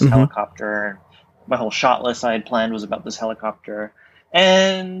about this helicopter. And my whole shot list I had planned was about this helicopter.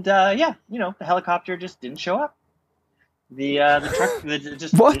 And the helicopter just didn't show up. The truck,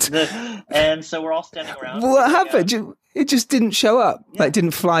 and so we're all standing around. What happened? It just didn't show up. Yeah. Like, it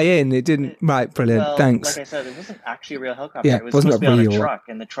didn't fly in. It didn't. Right, brilliant. Well, thanks. Like I said, it wasn't actually a real helicopter. Yeah, it was supposed to be on real. a truck,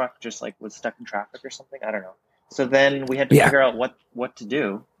 and the truck just was stuck in traffic or something. I don't know. So then we had to figure out what to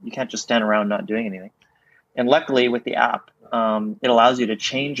do. You can't just stand around not doing anything. And luckily, with the app, it allows you to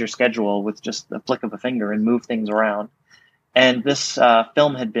change your schedule with just the flick of a finger and move things around. And this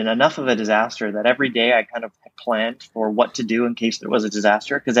film had been enough of a disaster that every day I kind of had planned for what to do in case there was a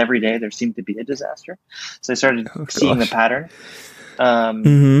disaster, because every day there seemed to be a disaster. So I started seeing the pattern.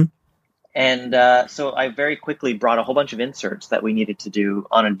 And so I very quickly brought a whole bunch of inserts that we needed to do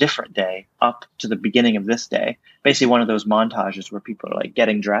on a different day up to the beginning of this day. Basically one of those montages where people are like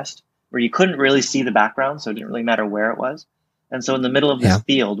getting dressed, where you couldn't really see the background, so it didn't really matter where it was. And so in the middle of this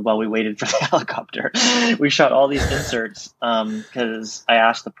field, while we waited for the helicopter, we shot all these inserts because I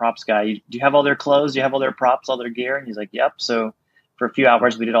asked the props guy, do you have all their clothes? Do you have all their props, all their gear? And he's like, yep. So for a few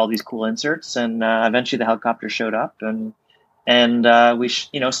hours, we did all these cool inserts. And eventually the helicopter showed up. And we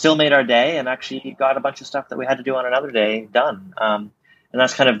still made our day and actually got a bunch of stuff that we had to do on another day done. And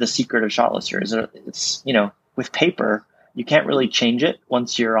that's kind of the secret of Shotlister, is that it's, with paper, you can't really change it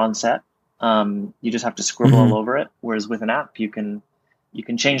once you're on set. You just have to scribble all over it. Whereas with an app, you can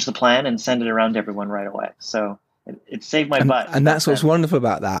change the plan and send it around to everyone right away. So it saved my butt. And that's what's wonderful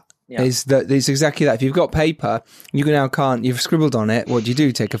about that. Yeah. Is that it's exactly that. If you've got paper, you've scribbled on it. What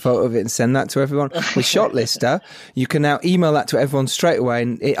do? Take a photo of it and send that to everyone. With Shotlister, you can now email that to everyone straight away,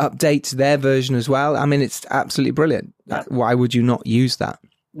 and it updates their version as well. I mean, it's absolutely brilliant. Yeah. Why would you not use that?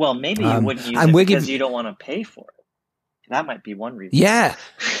 Well, maybe you wouldn't use it because you don't want to pay for it. That might be one reason. Yeah.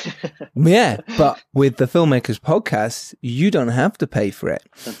 Yeah. But with the Filmmakers Podcast, you don't have to pay for it.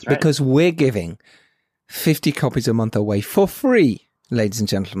 That's right. Because we're giving 50 copies a month away for free, ladies and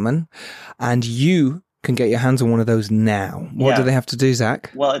gentlemen. And you can get your hands on one of those now. What do they have to do,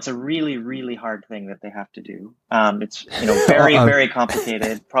 Zach? Well, it's a really, really hard thing that they have to do. It's very, very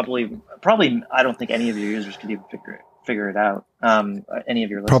complicated. Probably, I don't think any of your users could even figure it out. Any of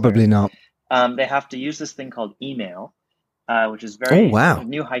your listeners. Probably not. They have to use this thing called email. Which is very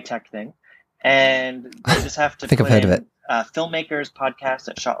new high-tech thing. And they just have to I think I've heard of it.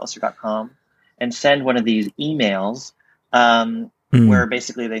 filmmakerspodcast@shotlister.com and send one of these emails where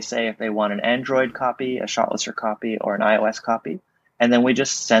basically they say if they want an Android copy, a Shotlister copy, or an iOS copy, and then we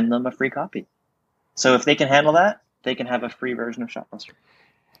just send them a free copy. So if they can handle that, they can have a free version of Shotlister.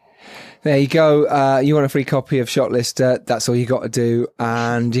 There you go. You want a free copy of Shotlister? That's all you got to do.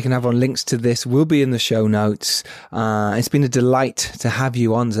 And you can have on links to this. Will be in the show notes. It's been a delight to have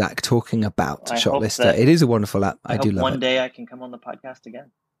you on, Zach, talking about Shotlister. It is a wonderful app. I do love it. One day I can come on the podcast again.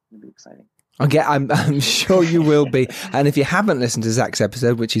 It'll be exciting. I'm sure you will be. And if you haven't listened to Zach's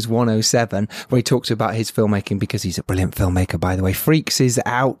episode, which is 107, where he talks about his filmmaking, because he's a brilliant filmmaker, by the way, Freaks is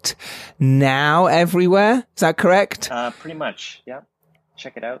out now everywhere. Is that correct? Pretty much, yeah.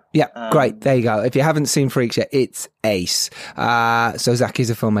 Check it out. Yeah, great. There you go. If you haven't seen Freaks yet, it's ace. So Zach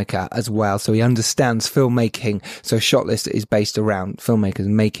is a filmmaker as well, so he understands filmmaking. So Shotlister is based around filmmakers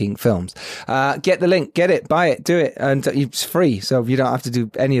making films. Get the link, get it, buy it, do it, and it's free. So you don't have to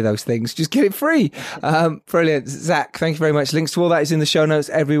do any of those things. Just get it free. Brilliant. Zach, thank you very much. Links to all that is in the show notes,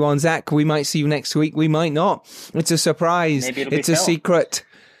 everyone. Zach, we might see you next week. We might not. It's a surprise. Maybe it'll be a secret.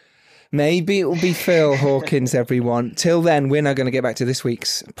 Maybe it will be Phil Hawkins, everyone. Till then, we're now going to get back to this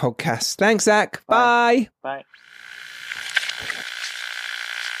week's podcast. Thanks, Zach. Bye. Bye.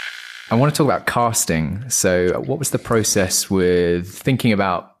 I want to talk about casting. So what was the process with thinking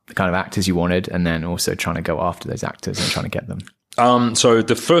about the kind of actors you wanted and then also trying to go after those actors and trying to get them? So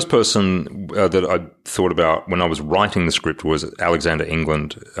the first person that I thought about when I was writing the script was Alexander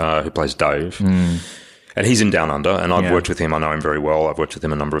England, who plays Dave. And he's in Down Under, and I've worked with him. I know him very well. I've worked with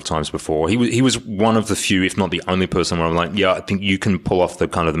him a number of times before. He was one of the few, if not the only person where I'm like, yeah, I think you can pull off the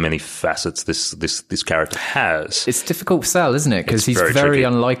kind of the many facets this character has. It's difficult to sell, isn't it? Because he's very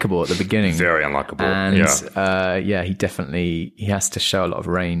unlikable at the beginning. Very unlikable. And he has to show a lot of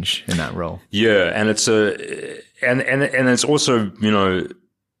range in that role. Yeah, and it's and it's also,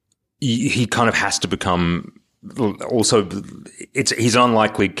 he kind of has to become. Also, it's his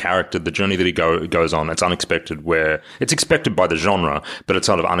unlikely character, the journey that he goes on. It's unexpected, where it's expected by the genre, but it's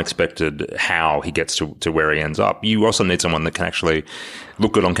sort of unexpected how he gets to where he ends up. You also need someone that can actually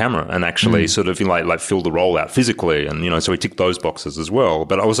look good on camera and actually sort of like fill the role out physically, and so he ticked those boxes as well.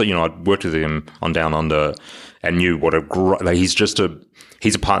 But also, I'd worked with him on Down Under and knew what a great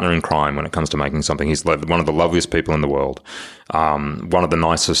he's a partner in crime when it comes to making something. He's one of the loveliest people in the world, one of the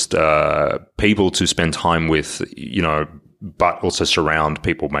nicest people to spend time with, but also surround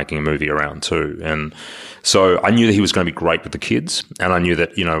people making a movie around too. And so I knew that he was going to be great with the kids, and I knew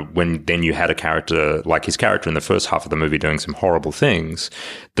that, when then you had a character like his character in the first half of the movie doing some horrible things,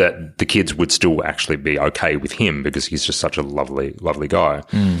 that the kids would still actually be okay with him because he's just such a lovely, lovely guy.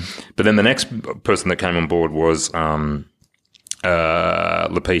 But then the next person that came on board was Lupita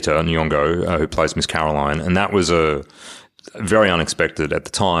Nyong'o, who plays Miss Caroline, and that was very unexpected at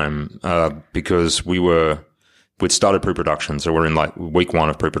the time because we'd started pre-production, so we're in like week 1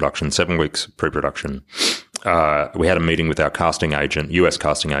 of pre-production, 7 weeks pre-production. We had a meeting with our casting agent, US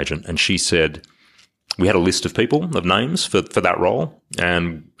casting agent, and she said we had a list of people, of names for that role,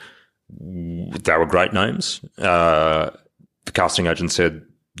 and they were great names. The casting agent said,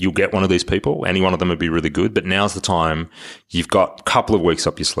 you'll get one of these people. Any one of them would be really good, but now's the time. You've got a couple of weeks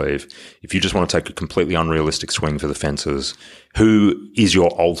up your sleeve. If you just want to take a completely unrealistic swing for the fences, who is your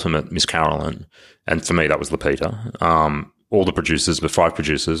ultimate Miss Caroline? And for me, that was Lupita. All the producers, the 5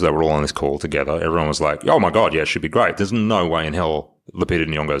 producers, they were all on this call together. Everyone was like, oh my God, yeah, she'd be great. There's no way in hell Lupita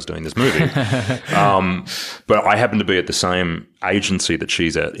Nyong'o is doing this movie. But I happen to be at the same agency that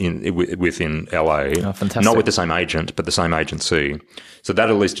she's at within LA. Oh, fantastic. Not with the same agent, but the same agency. So that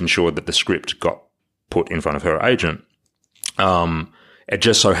at least ensured that the script got put in front of her agent. It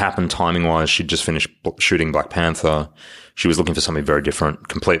just so happened timing-wise, she'd just finished shooting Black Panther. She was looking for something very different,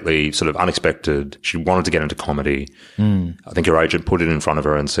 completely sort of unexpected. She wanted to get into comedy. I think her agent put it in front of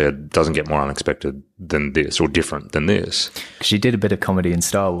her and said, doesn't get more unexpected than this or different than this. She did a bit of comedy in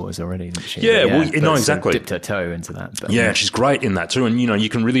Star Wars already, didn't she? Yeah, well, no, exactly. Dipped her toe into that. But, yeah, she's great in that too. And, you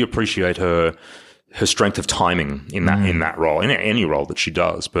can really appreciate her strength of timing in that role, in any role that she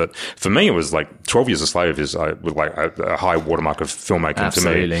does. But for me, it was like 12 Years a Slave was like a high watermark of filmmaking for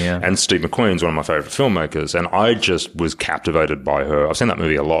me. Yeah. And Steve McQueen's one of my favorite filmmakers. And I just was captivated by her. I've seen that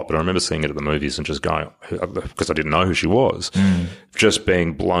movie a lot, but I remember seeing it at the movies and just going, because I didn't know who she was, just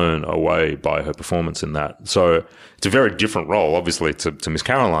being blown away by her performance in that. So it's a very different role, obviously, to Miss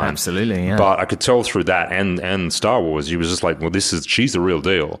Caroline. Absolutely, yeah. But I could tell through that and Star Wars, you was just like, well, she's the real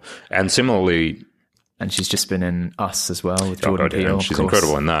deal. And similarly, and she's just been in Us as well with Jordan Peele. She's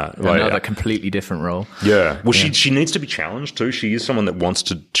incredible in that. Another completely different role. Yeah. Well, she needs to be challenged too. She is someone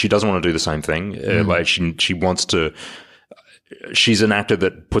that she doesn't want to do the same thing. She wants to. She's an actor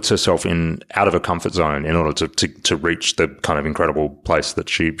that puts herself out of her comfort zone in order to reach the kind of incredible place that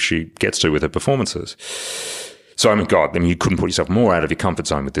she gets to with her performances. So, I mean, you couldn't put yourself more out of your comfort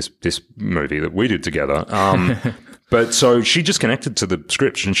zone with this movie that we did together. But so she just connected to the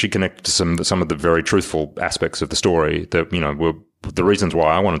script, and she connected to some of the very truthful aspects of the story that, were the reasons why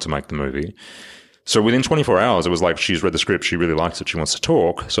I wanted to make the movie. So within 24 hours, it was like, she's read the script, she really likes it, she wants to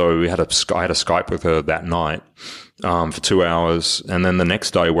talk. So I had a Skype with her that night for 2 hours, and then the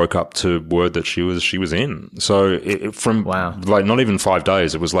next day woke up to word that she was in. So like not even 5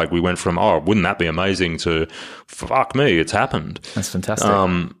 days, it was like we went from, oh, wouldn't that be amazing, to fuck me, it's happened. That's fantastic.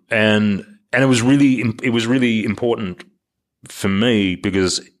 And it was really important for me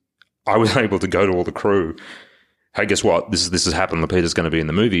because I was able to go to all the crew. Hey, guess what? This has happened. Lupita's going to be in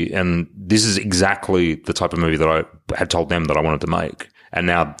the movie, and this is exactly the type of movie that I had told them that I wanted to make. And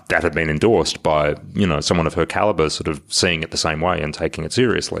now that had been endorsed by someone of her caliber, sort of seeing it the same way and taking it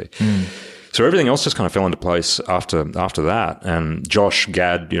seriously. So everything else just kind of fell into place after that. And Josh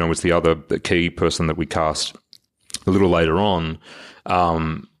Gad, was the other key person that we cast a little later on.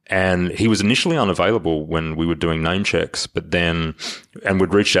 And he was initially unavailable when we were doing name checks, and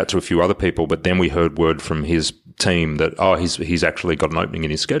we'd reached out to a few other people, but then we heard word from his team that, he's actually got an opening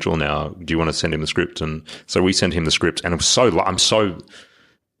in his schedule now. Do you want to send him the script? And so we sent him the script, and I'm so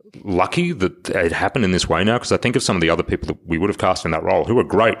lucky that it happened in this way now, because I think of some of the other people that we would have cast in that role who are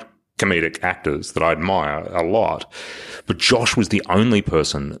great comedic actors that I admire a lot. But Josh was the only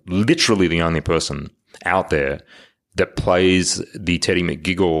person, literally the only person out there that plays the Teddy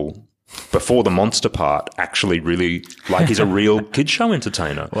McGiggle before the monster part actually really, like, he's a real kid show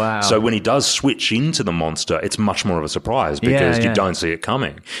entertainer. Wow. So when he does switch into the monster, it's much more of a surprise because you don't see it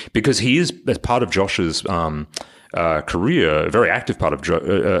coming. Because he is, as part of Josh's career, a very active part of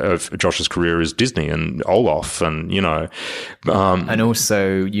Josh's career is Disney and Olaf and, and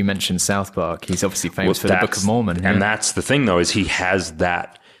also you mentioned South Park. He's obviously famous for the Book of Mormon. And that's the thing, though, is he has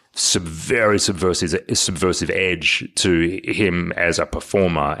that very subversive edge to him as a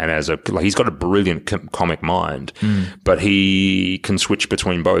performer and he's got a brilliant comic mind, but he can switch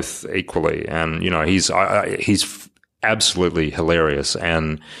between both equally. And, he's absolutely hilarious.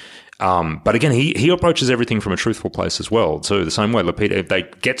 And, but again, he approaches everything from a truthful place as well, too. The same way Lupita, they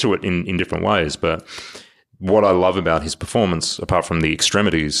get to it in different ways, but what I love about his performance, apart from the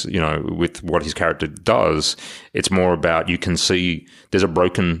extremities, with what his character does, it's more about, you can see there's a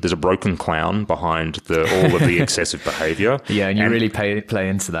broken clown behind all of the excessive behavior. Yeah, and you really play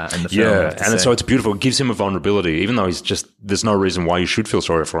into that in the film. Yeah, and so it's beautiful. It gives him a vulnerability, even though there's no reason why you should feel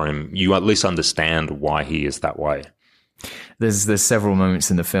sorry for him. You at least understand why he is that way. There's several moments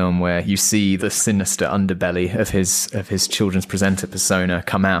in the film where you see the sinister underbelly of his children's presenter persona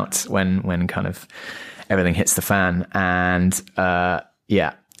come out when kind of everything hits the fan, and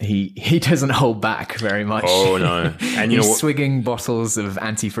he doesn't hold back very much. Oh no! And he's swigging bottles of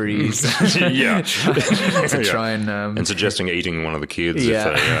antifreeze, to try and suggesting eating one of the kids.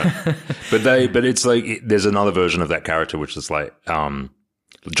 But it's like there's another version of that character which is like,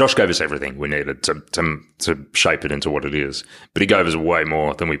 Josh gave us everything we needed to shape it into what it is, but he gave us way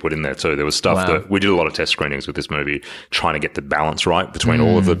more than we put in there too. There was stuff that we did a lot of test screenings with this movie, trying to get the balance right between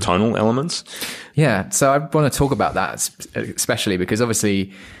all of the tonal elements. Yeah, so I want to talk about that, especially because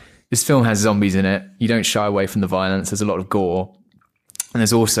obviously this film has zombies in it. You don't shy away from the violence. There's a lot of gore, and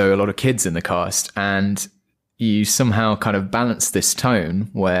there's also a lot of kids in the cast. And you somehow kind of balance this tone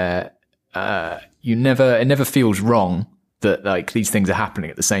where it never feels wrong that like these things are happening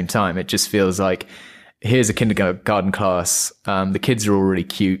at the same time. It just feels like here's a kindergarten class. The kids are all really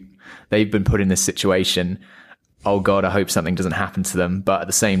cute. They've been put in this situation. Oh God, I hope something doesn't happen to them. But at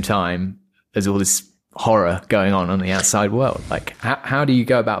the same time, there's all this horror going on the outside world. Like, how do you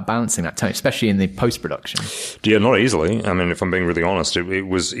go about balancing that tone, especially in the post-production? Yeah, not easily. I mean, if I'm being really honest, it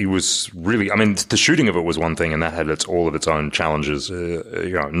was really, I mean, the shooting of it was one thing, and that had all of its own challenges.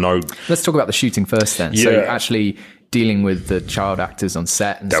 Let's talk about the shooting first then. Yeah. So actually dealing with the child actors on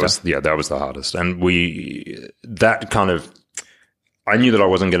set and stuff. That was the hardest. And I knew that I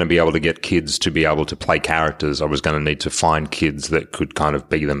wasn't going to be able to get kids to be able to play characters. I was going to need to find kids that could kind of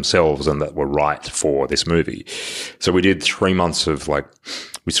be themselves and that were right for this movie. So we did 3 months of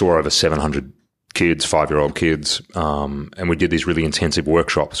we saw over 700 kids, 5-year-old kids, and we did these really intensive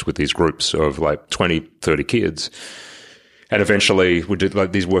workshops with these groups of 20, 30 kids. And eventually we did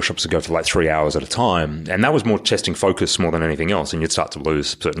these workshops that go for 3 hours at a time. And that was more testing focus more than anything else. And you'd start to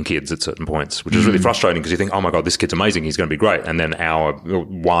lose certain kids at certain points, which is really frustrating because you think, oh my God, this kid's amazing. He's going to be great. And then hour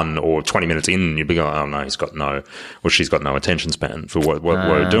 1 or 20 minutes in, you'd be going, oh no, she's got no attention span for what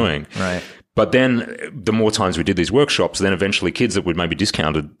we're doing. Right. But then the more times we did these workshops, then eventually kids that we'd maybe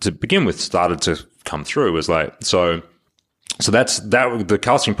discounted to begin with started to come through. It was so the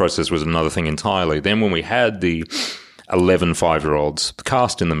casting process was another thing entirely. Then when we had the 11 5-year-olds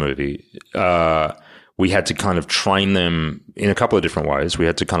cast in the movie, we had to kind of train them in a couple of different ways. We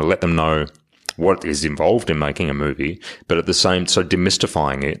had to kind of let them know what is involved in making a movie, but so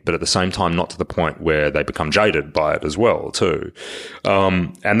demystifying it, but at the same time not to the point where they become jaded by it as well too.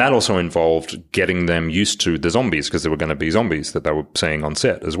 And that also involved getting them used to the zombies, because there were going to be zombies that they were seeing on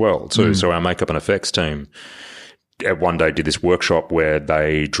set as well too. So our makeup and effects team one day did this workshop where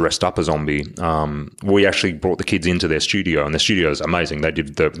they dressed up a zombie. We actually brought the kids into their studio, and their studio is amazing.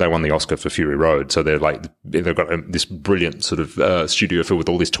 They won the Oscar for Fury Road. So they've got this brilliant sort of studio filled with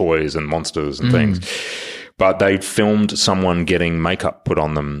all these toys and monsters and things. But they filmed someone getting makeup put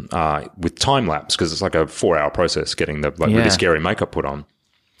on them with time lapse, because it's like a 4-hour process getting the really scary makeup put on.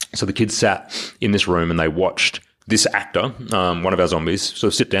 So the kids sat in this room and they watched this actor, one of our zombies, sort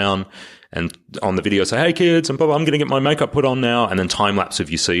of sit down and on the video say, hey kids, I'm going to get my makeup put on now. And then time lapse of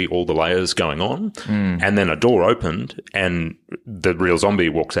you see all the layers going on. And then a door opened and the real zombie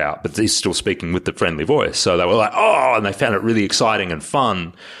walks out, but he's still speaking with the friendly voice. So they were like, oh, and they found it really exciting and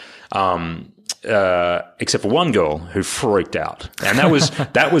fun. Except for one girl who freaked out. And that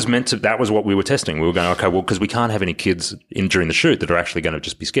was what we were testing. We were going, okay, well, because we can't have any kids during the shoot that are actually going to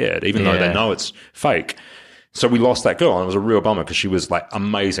just be scared, even though they know it's fake. So we lost that girl, and it was a real bummer because she was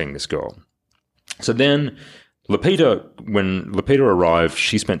amazing, this girl. So then Lupita, when Lupita arrived,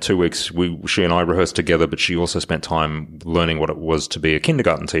 she spent 2 weeks, she and I rehearsed together, but she also spent time learning what it was to be a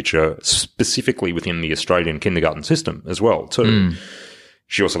kindergarten teacher, specifically within the Australian kindergarten system as well, too.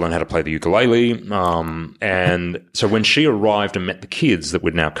 She also learned how to play the ukulele. And so when she arrived and met the kids that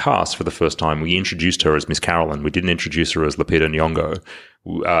we'd now cast for the first time, we introduced her as Miss Carolyn. We didn't introduce her as Lupita Nyong'o.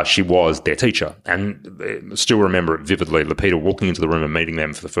 She was their teacher. And still remember it vividly, Lupita walking into the room and meeting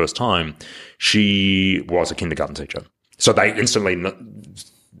them for the first time, she was a kindergarten teacher. So they instantly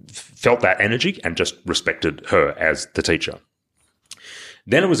felt that energy and just respected her as the teacher.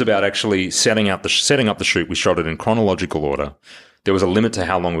 Then it was about actually setting up the shoot. We shot it in chronological order. There was a limit to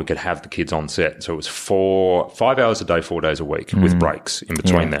how long we could have the kids on set. So it was 5 hours a day, 4 days a week with breaks in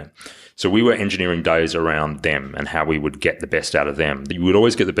between them. So we were engineering days around them and how we would get the best out of them. You would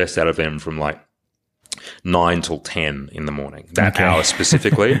always get the best out of them from 9 till 10 in the morning, that hour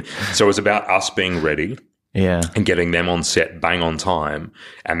specifically. So it was about us being ready and getting them on set bang on time.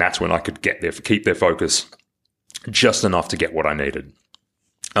 And that's when I could keep their focus just enough to get what I needed.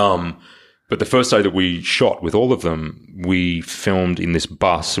 But the first day that we shot with all of them, we filmed in this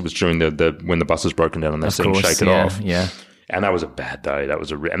bus. It was during when the bus was broken down and they're saying shake it off. Yeah. And that was a bad day. And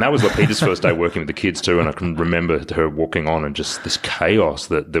that was Lupita's first day working with the kids too. And I can remember her walking on and just this chaos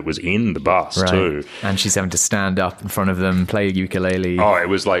that was in the bus too. And she's having to stand up in front of them, play a ukulele. Oh, it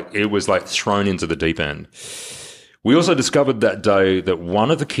was like thrown into the deep end. We also discovered that day that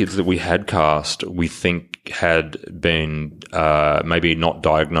one of the kids that we had cast, we think had been maybe not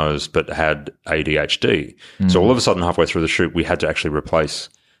diagnosed, but had ADHD. So all of a sudden, halfway through the shoot, we had to actually replace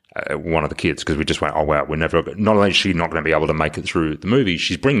one of the kids because we just went, oh, wow, not only is she not going to be able to make it through the movie,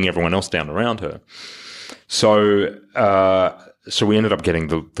 she's bringing everyone else down around her. So so we ended up getting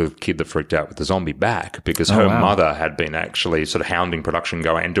the kid that freaked out with the zombie back because her mother had been actually sort of hounding production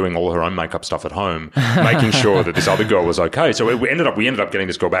going and doing all her own makeup stuff at home, making sure that this other girl was okay. So we ended up getting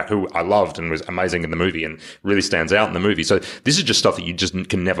this girl back who I loved and was amazing in the movie and really stands out in the movie. So this is just stuff that you just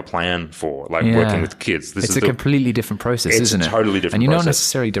can never plan for, like working with kids. It's a completely different process, isn't it? It's a totally different process. And you're not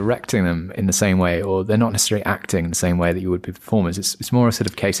necessarily directing them in the same way, or they're not necessarily acting in the same way that you would be performers. It's more a sort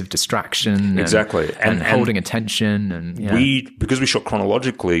of case of distraction. Exactly. And holding attention. And because we shot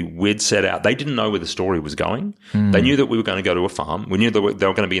chronologically, we'd set out, they didn't know where the story was going. They knew that we were going to go to a farm. We knew that they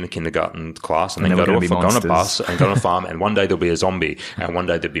were going to be in a kindergarten class and then go on a bus and go on a farm, and one day there'll be a zombie and one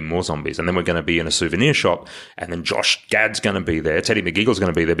day there'll be more zombies, and then we're going to be in a souvenir shop, and then Josh Gad's going to be there, Teddy McGiggle's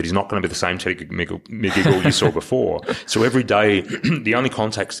going to be there, but he's not going to be the same Teddy McGiggle you saw before. So every day, the only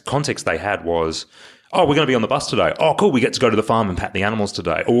context they had was, oh, we're going to be on the bus today. Oh, cool, we get to go to the farm and pat the animals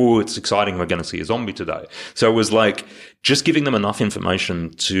today. Oh, it's exciting, we're going to see a zombie today. So it was like just giving them enough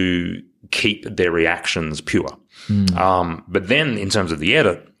information to keep their reactions pure. But then in terms of the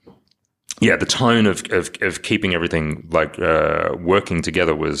edit, the tone of keeping everything like working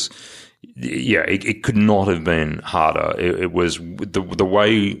together was, it could not have been harder. It was the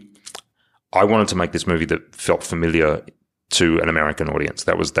way I wanted to make this movie that felt familiar to an American audience.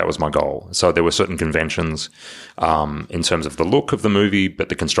 That was my goal. So there were certain conventions in terms of the look of the movie, but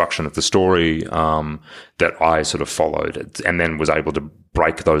the construction of the story that I sort of followed, and then was able to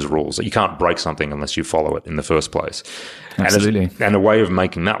break those rules. You can't break something unless you follow it in the first place. Absolutely. And a way of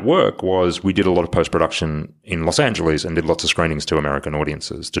making that work was we did a lot of post-production in Los Angeles and did lots of screenings to American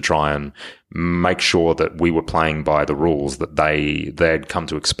audiences to try and make sure that we were playing by the rules that they'd come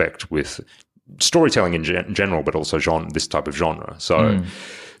to expect with storytelling in general, but also this type of genre. So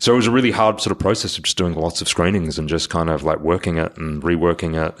it was a really hard sort of process of just doing lots of screenings and just kind of like working it and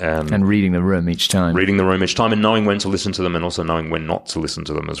reworking it and reading the room each time. And knowing when to listen to them and also knowing when not to listen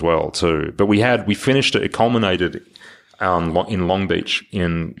to them as well too. But we finished it. It culminated in Long Beach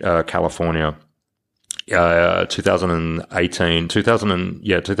in California.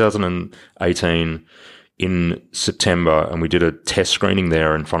 2018 in September, and we did a test screening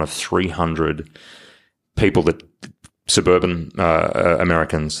there in front of 300 people, suburban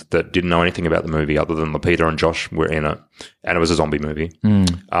Americans that didn't know anything about the movie other than Lupita and Josh were in it, and it was a zombie movie.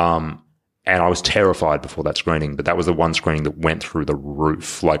 And I was terrified before that screening, but that was the one screening that went through the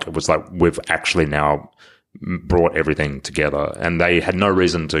roof. Like, it was like, we've actually now brought everything together, and they had no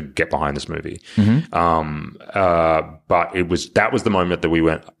reason to get behind this movie. But that was the moment that we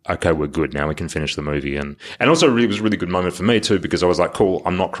went, okay, we're good now. We can finish the movie. And also it was a really good moment for me too, because I was like, cool,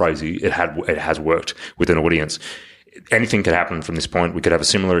 I'm not crazy. It has worked with an audience. Anything could happen from this point. We could have a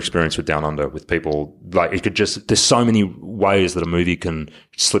similar experience with Down Under with people. Like, there's so many ways that a movie can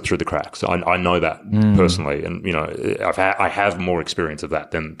slip through the cracks. I know that personally. And, I have more experience of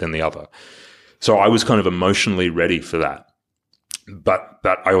that than the other. So I was kind of emotionally ready for that. But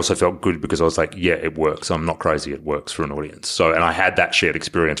I also felt good because I was like, yeah, it works. I'm not crazy. It works for an audience. So, and I had that shared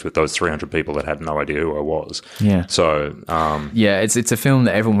experience with those 300 people that had no idea who I was. Yeah. So, it's a film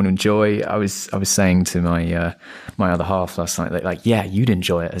that everyone would enjoy. I was saying to my other half last night, like, yeah, you'd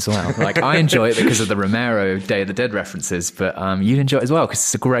enjoy it as well. Like, I enjoy it because of the Romero Day of the Dead references, but you'd enjoy it as well because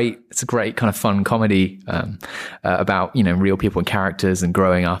it's a great kind of fun comedy about real people and characters and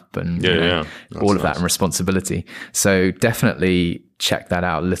growing up and all of that and responsibility. So definitely check that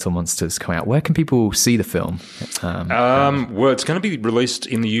out. Little Monsters coming out. Where can people see the film? Well, it's going to be released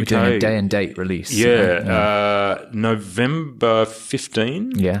in the UK. We're doing a day and date release. November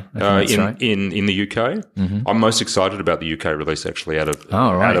 15. Yeah, that's right. In the UK. I'm most excited about the UK release actually out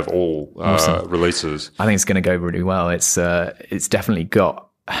of all releases. I think it's going to go really well. It's definitely got.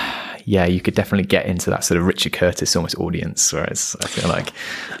 Yeah, you could definitely get into that sort of Richard Curtis almost audience, whereas I feel like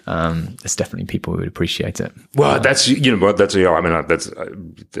there's definitely people who would appreciate it. Well, that's a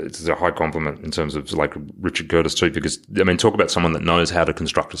high compliment in terms of like Richard Curtis too, because talk about someone that knows how to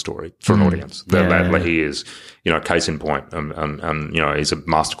construct a story for an audience. That he is, case in point, and he's a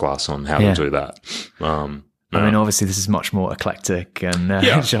masterclass on how to do that. Obviously, this is much more eclectic and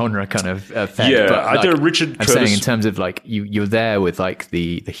genre kind of thing. Yeah, but, like, I do Richard Curtis. I'm saying in terms of like you're there with like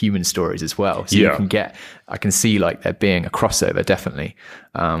the human stories as well. So you can I can see like there being a crossover definitely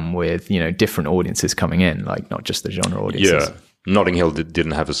with different audiences coming in, like not just the genre audiences. Notting Hill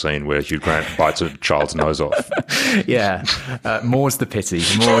didn't have a scene where Hugh Grant bites a child's nose off. Yeah, more's the pity.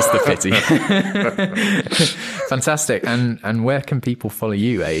 More's the pity. Fantastic. And where can people follow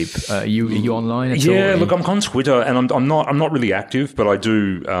you, Abe? Are you online at all? Yeah, look, I'm on Twitter, and I'm not really active, but I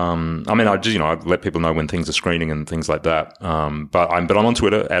do. I let people know when things are screening and things like that. But I'm on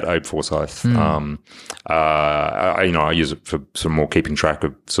Twitter at Abe Forsyth. I use it for some more keeping track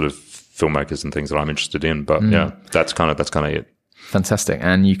of sort of filmmakers and things that I'm interested in. But yeah, that's kind of it. Fantastic.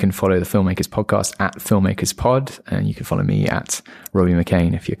 And you can follow the Filmmakers Podcast at Filmmakers Pod, and you can follow me at Robbie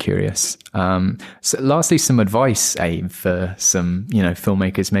McCain if you're curious. So lastly, some advice, Abe, for some,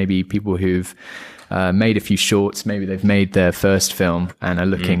 filmmakers, maybe people who've made a few shorts, maybe they've made their first film and are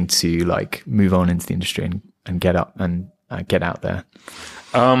looking to like move on into the industry and get up and get out there.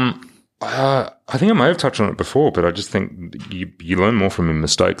 I think I may have touched on it before, but I just think you learn more from your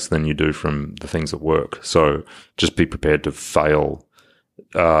mistakes than you do from the things that work. So just be prepared to fail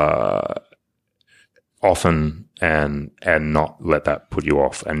often and not let that put you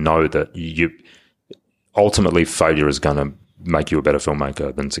off, and know that ultimately failure is going to make you a better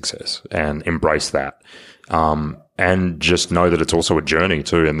filmmaker than success, and embrace that. And just know that it's also a journey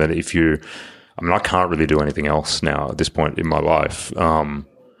too, and that I can't really do anything else now at this point in my life.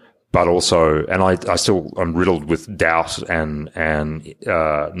 But also, and I'm riddled with doubt and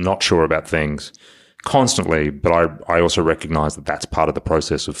not sure about things constantly, but I also recognize that that's part of the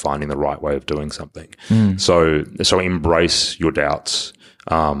process of finding the right way of doing something. So embrace your doubts,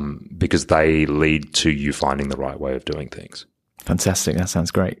 because they lead to you finding the right way of doing things. Fantastic. That sounds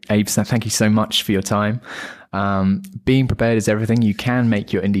great. Abe, thank you so much for your time. Being prepared is everything. You can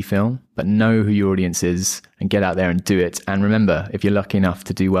make your indie film, but know who your audience is and get out there and do it. And remember, if you're lucky enough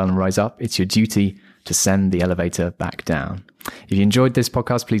to do well and rise up, it's your duty to send the elevator back down. If you enjoyed this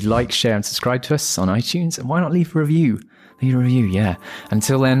podcast, please like, share, and subscribe to us on iTunes. And why not leave a review? Leave a review, yeah.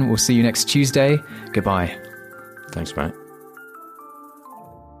 Until then, we'll see you next Tuesday. Goodbye. Thanks, mate.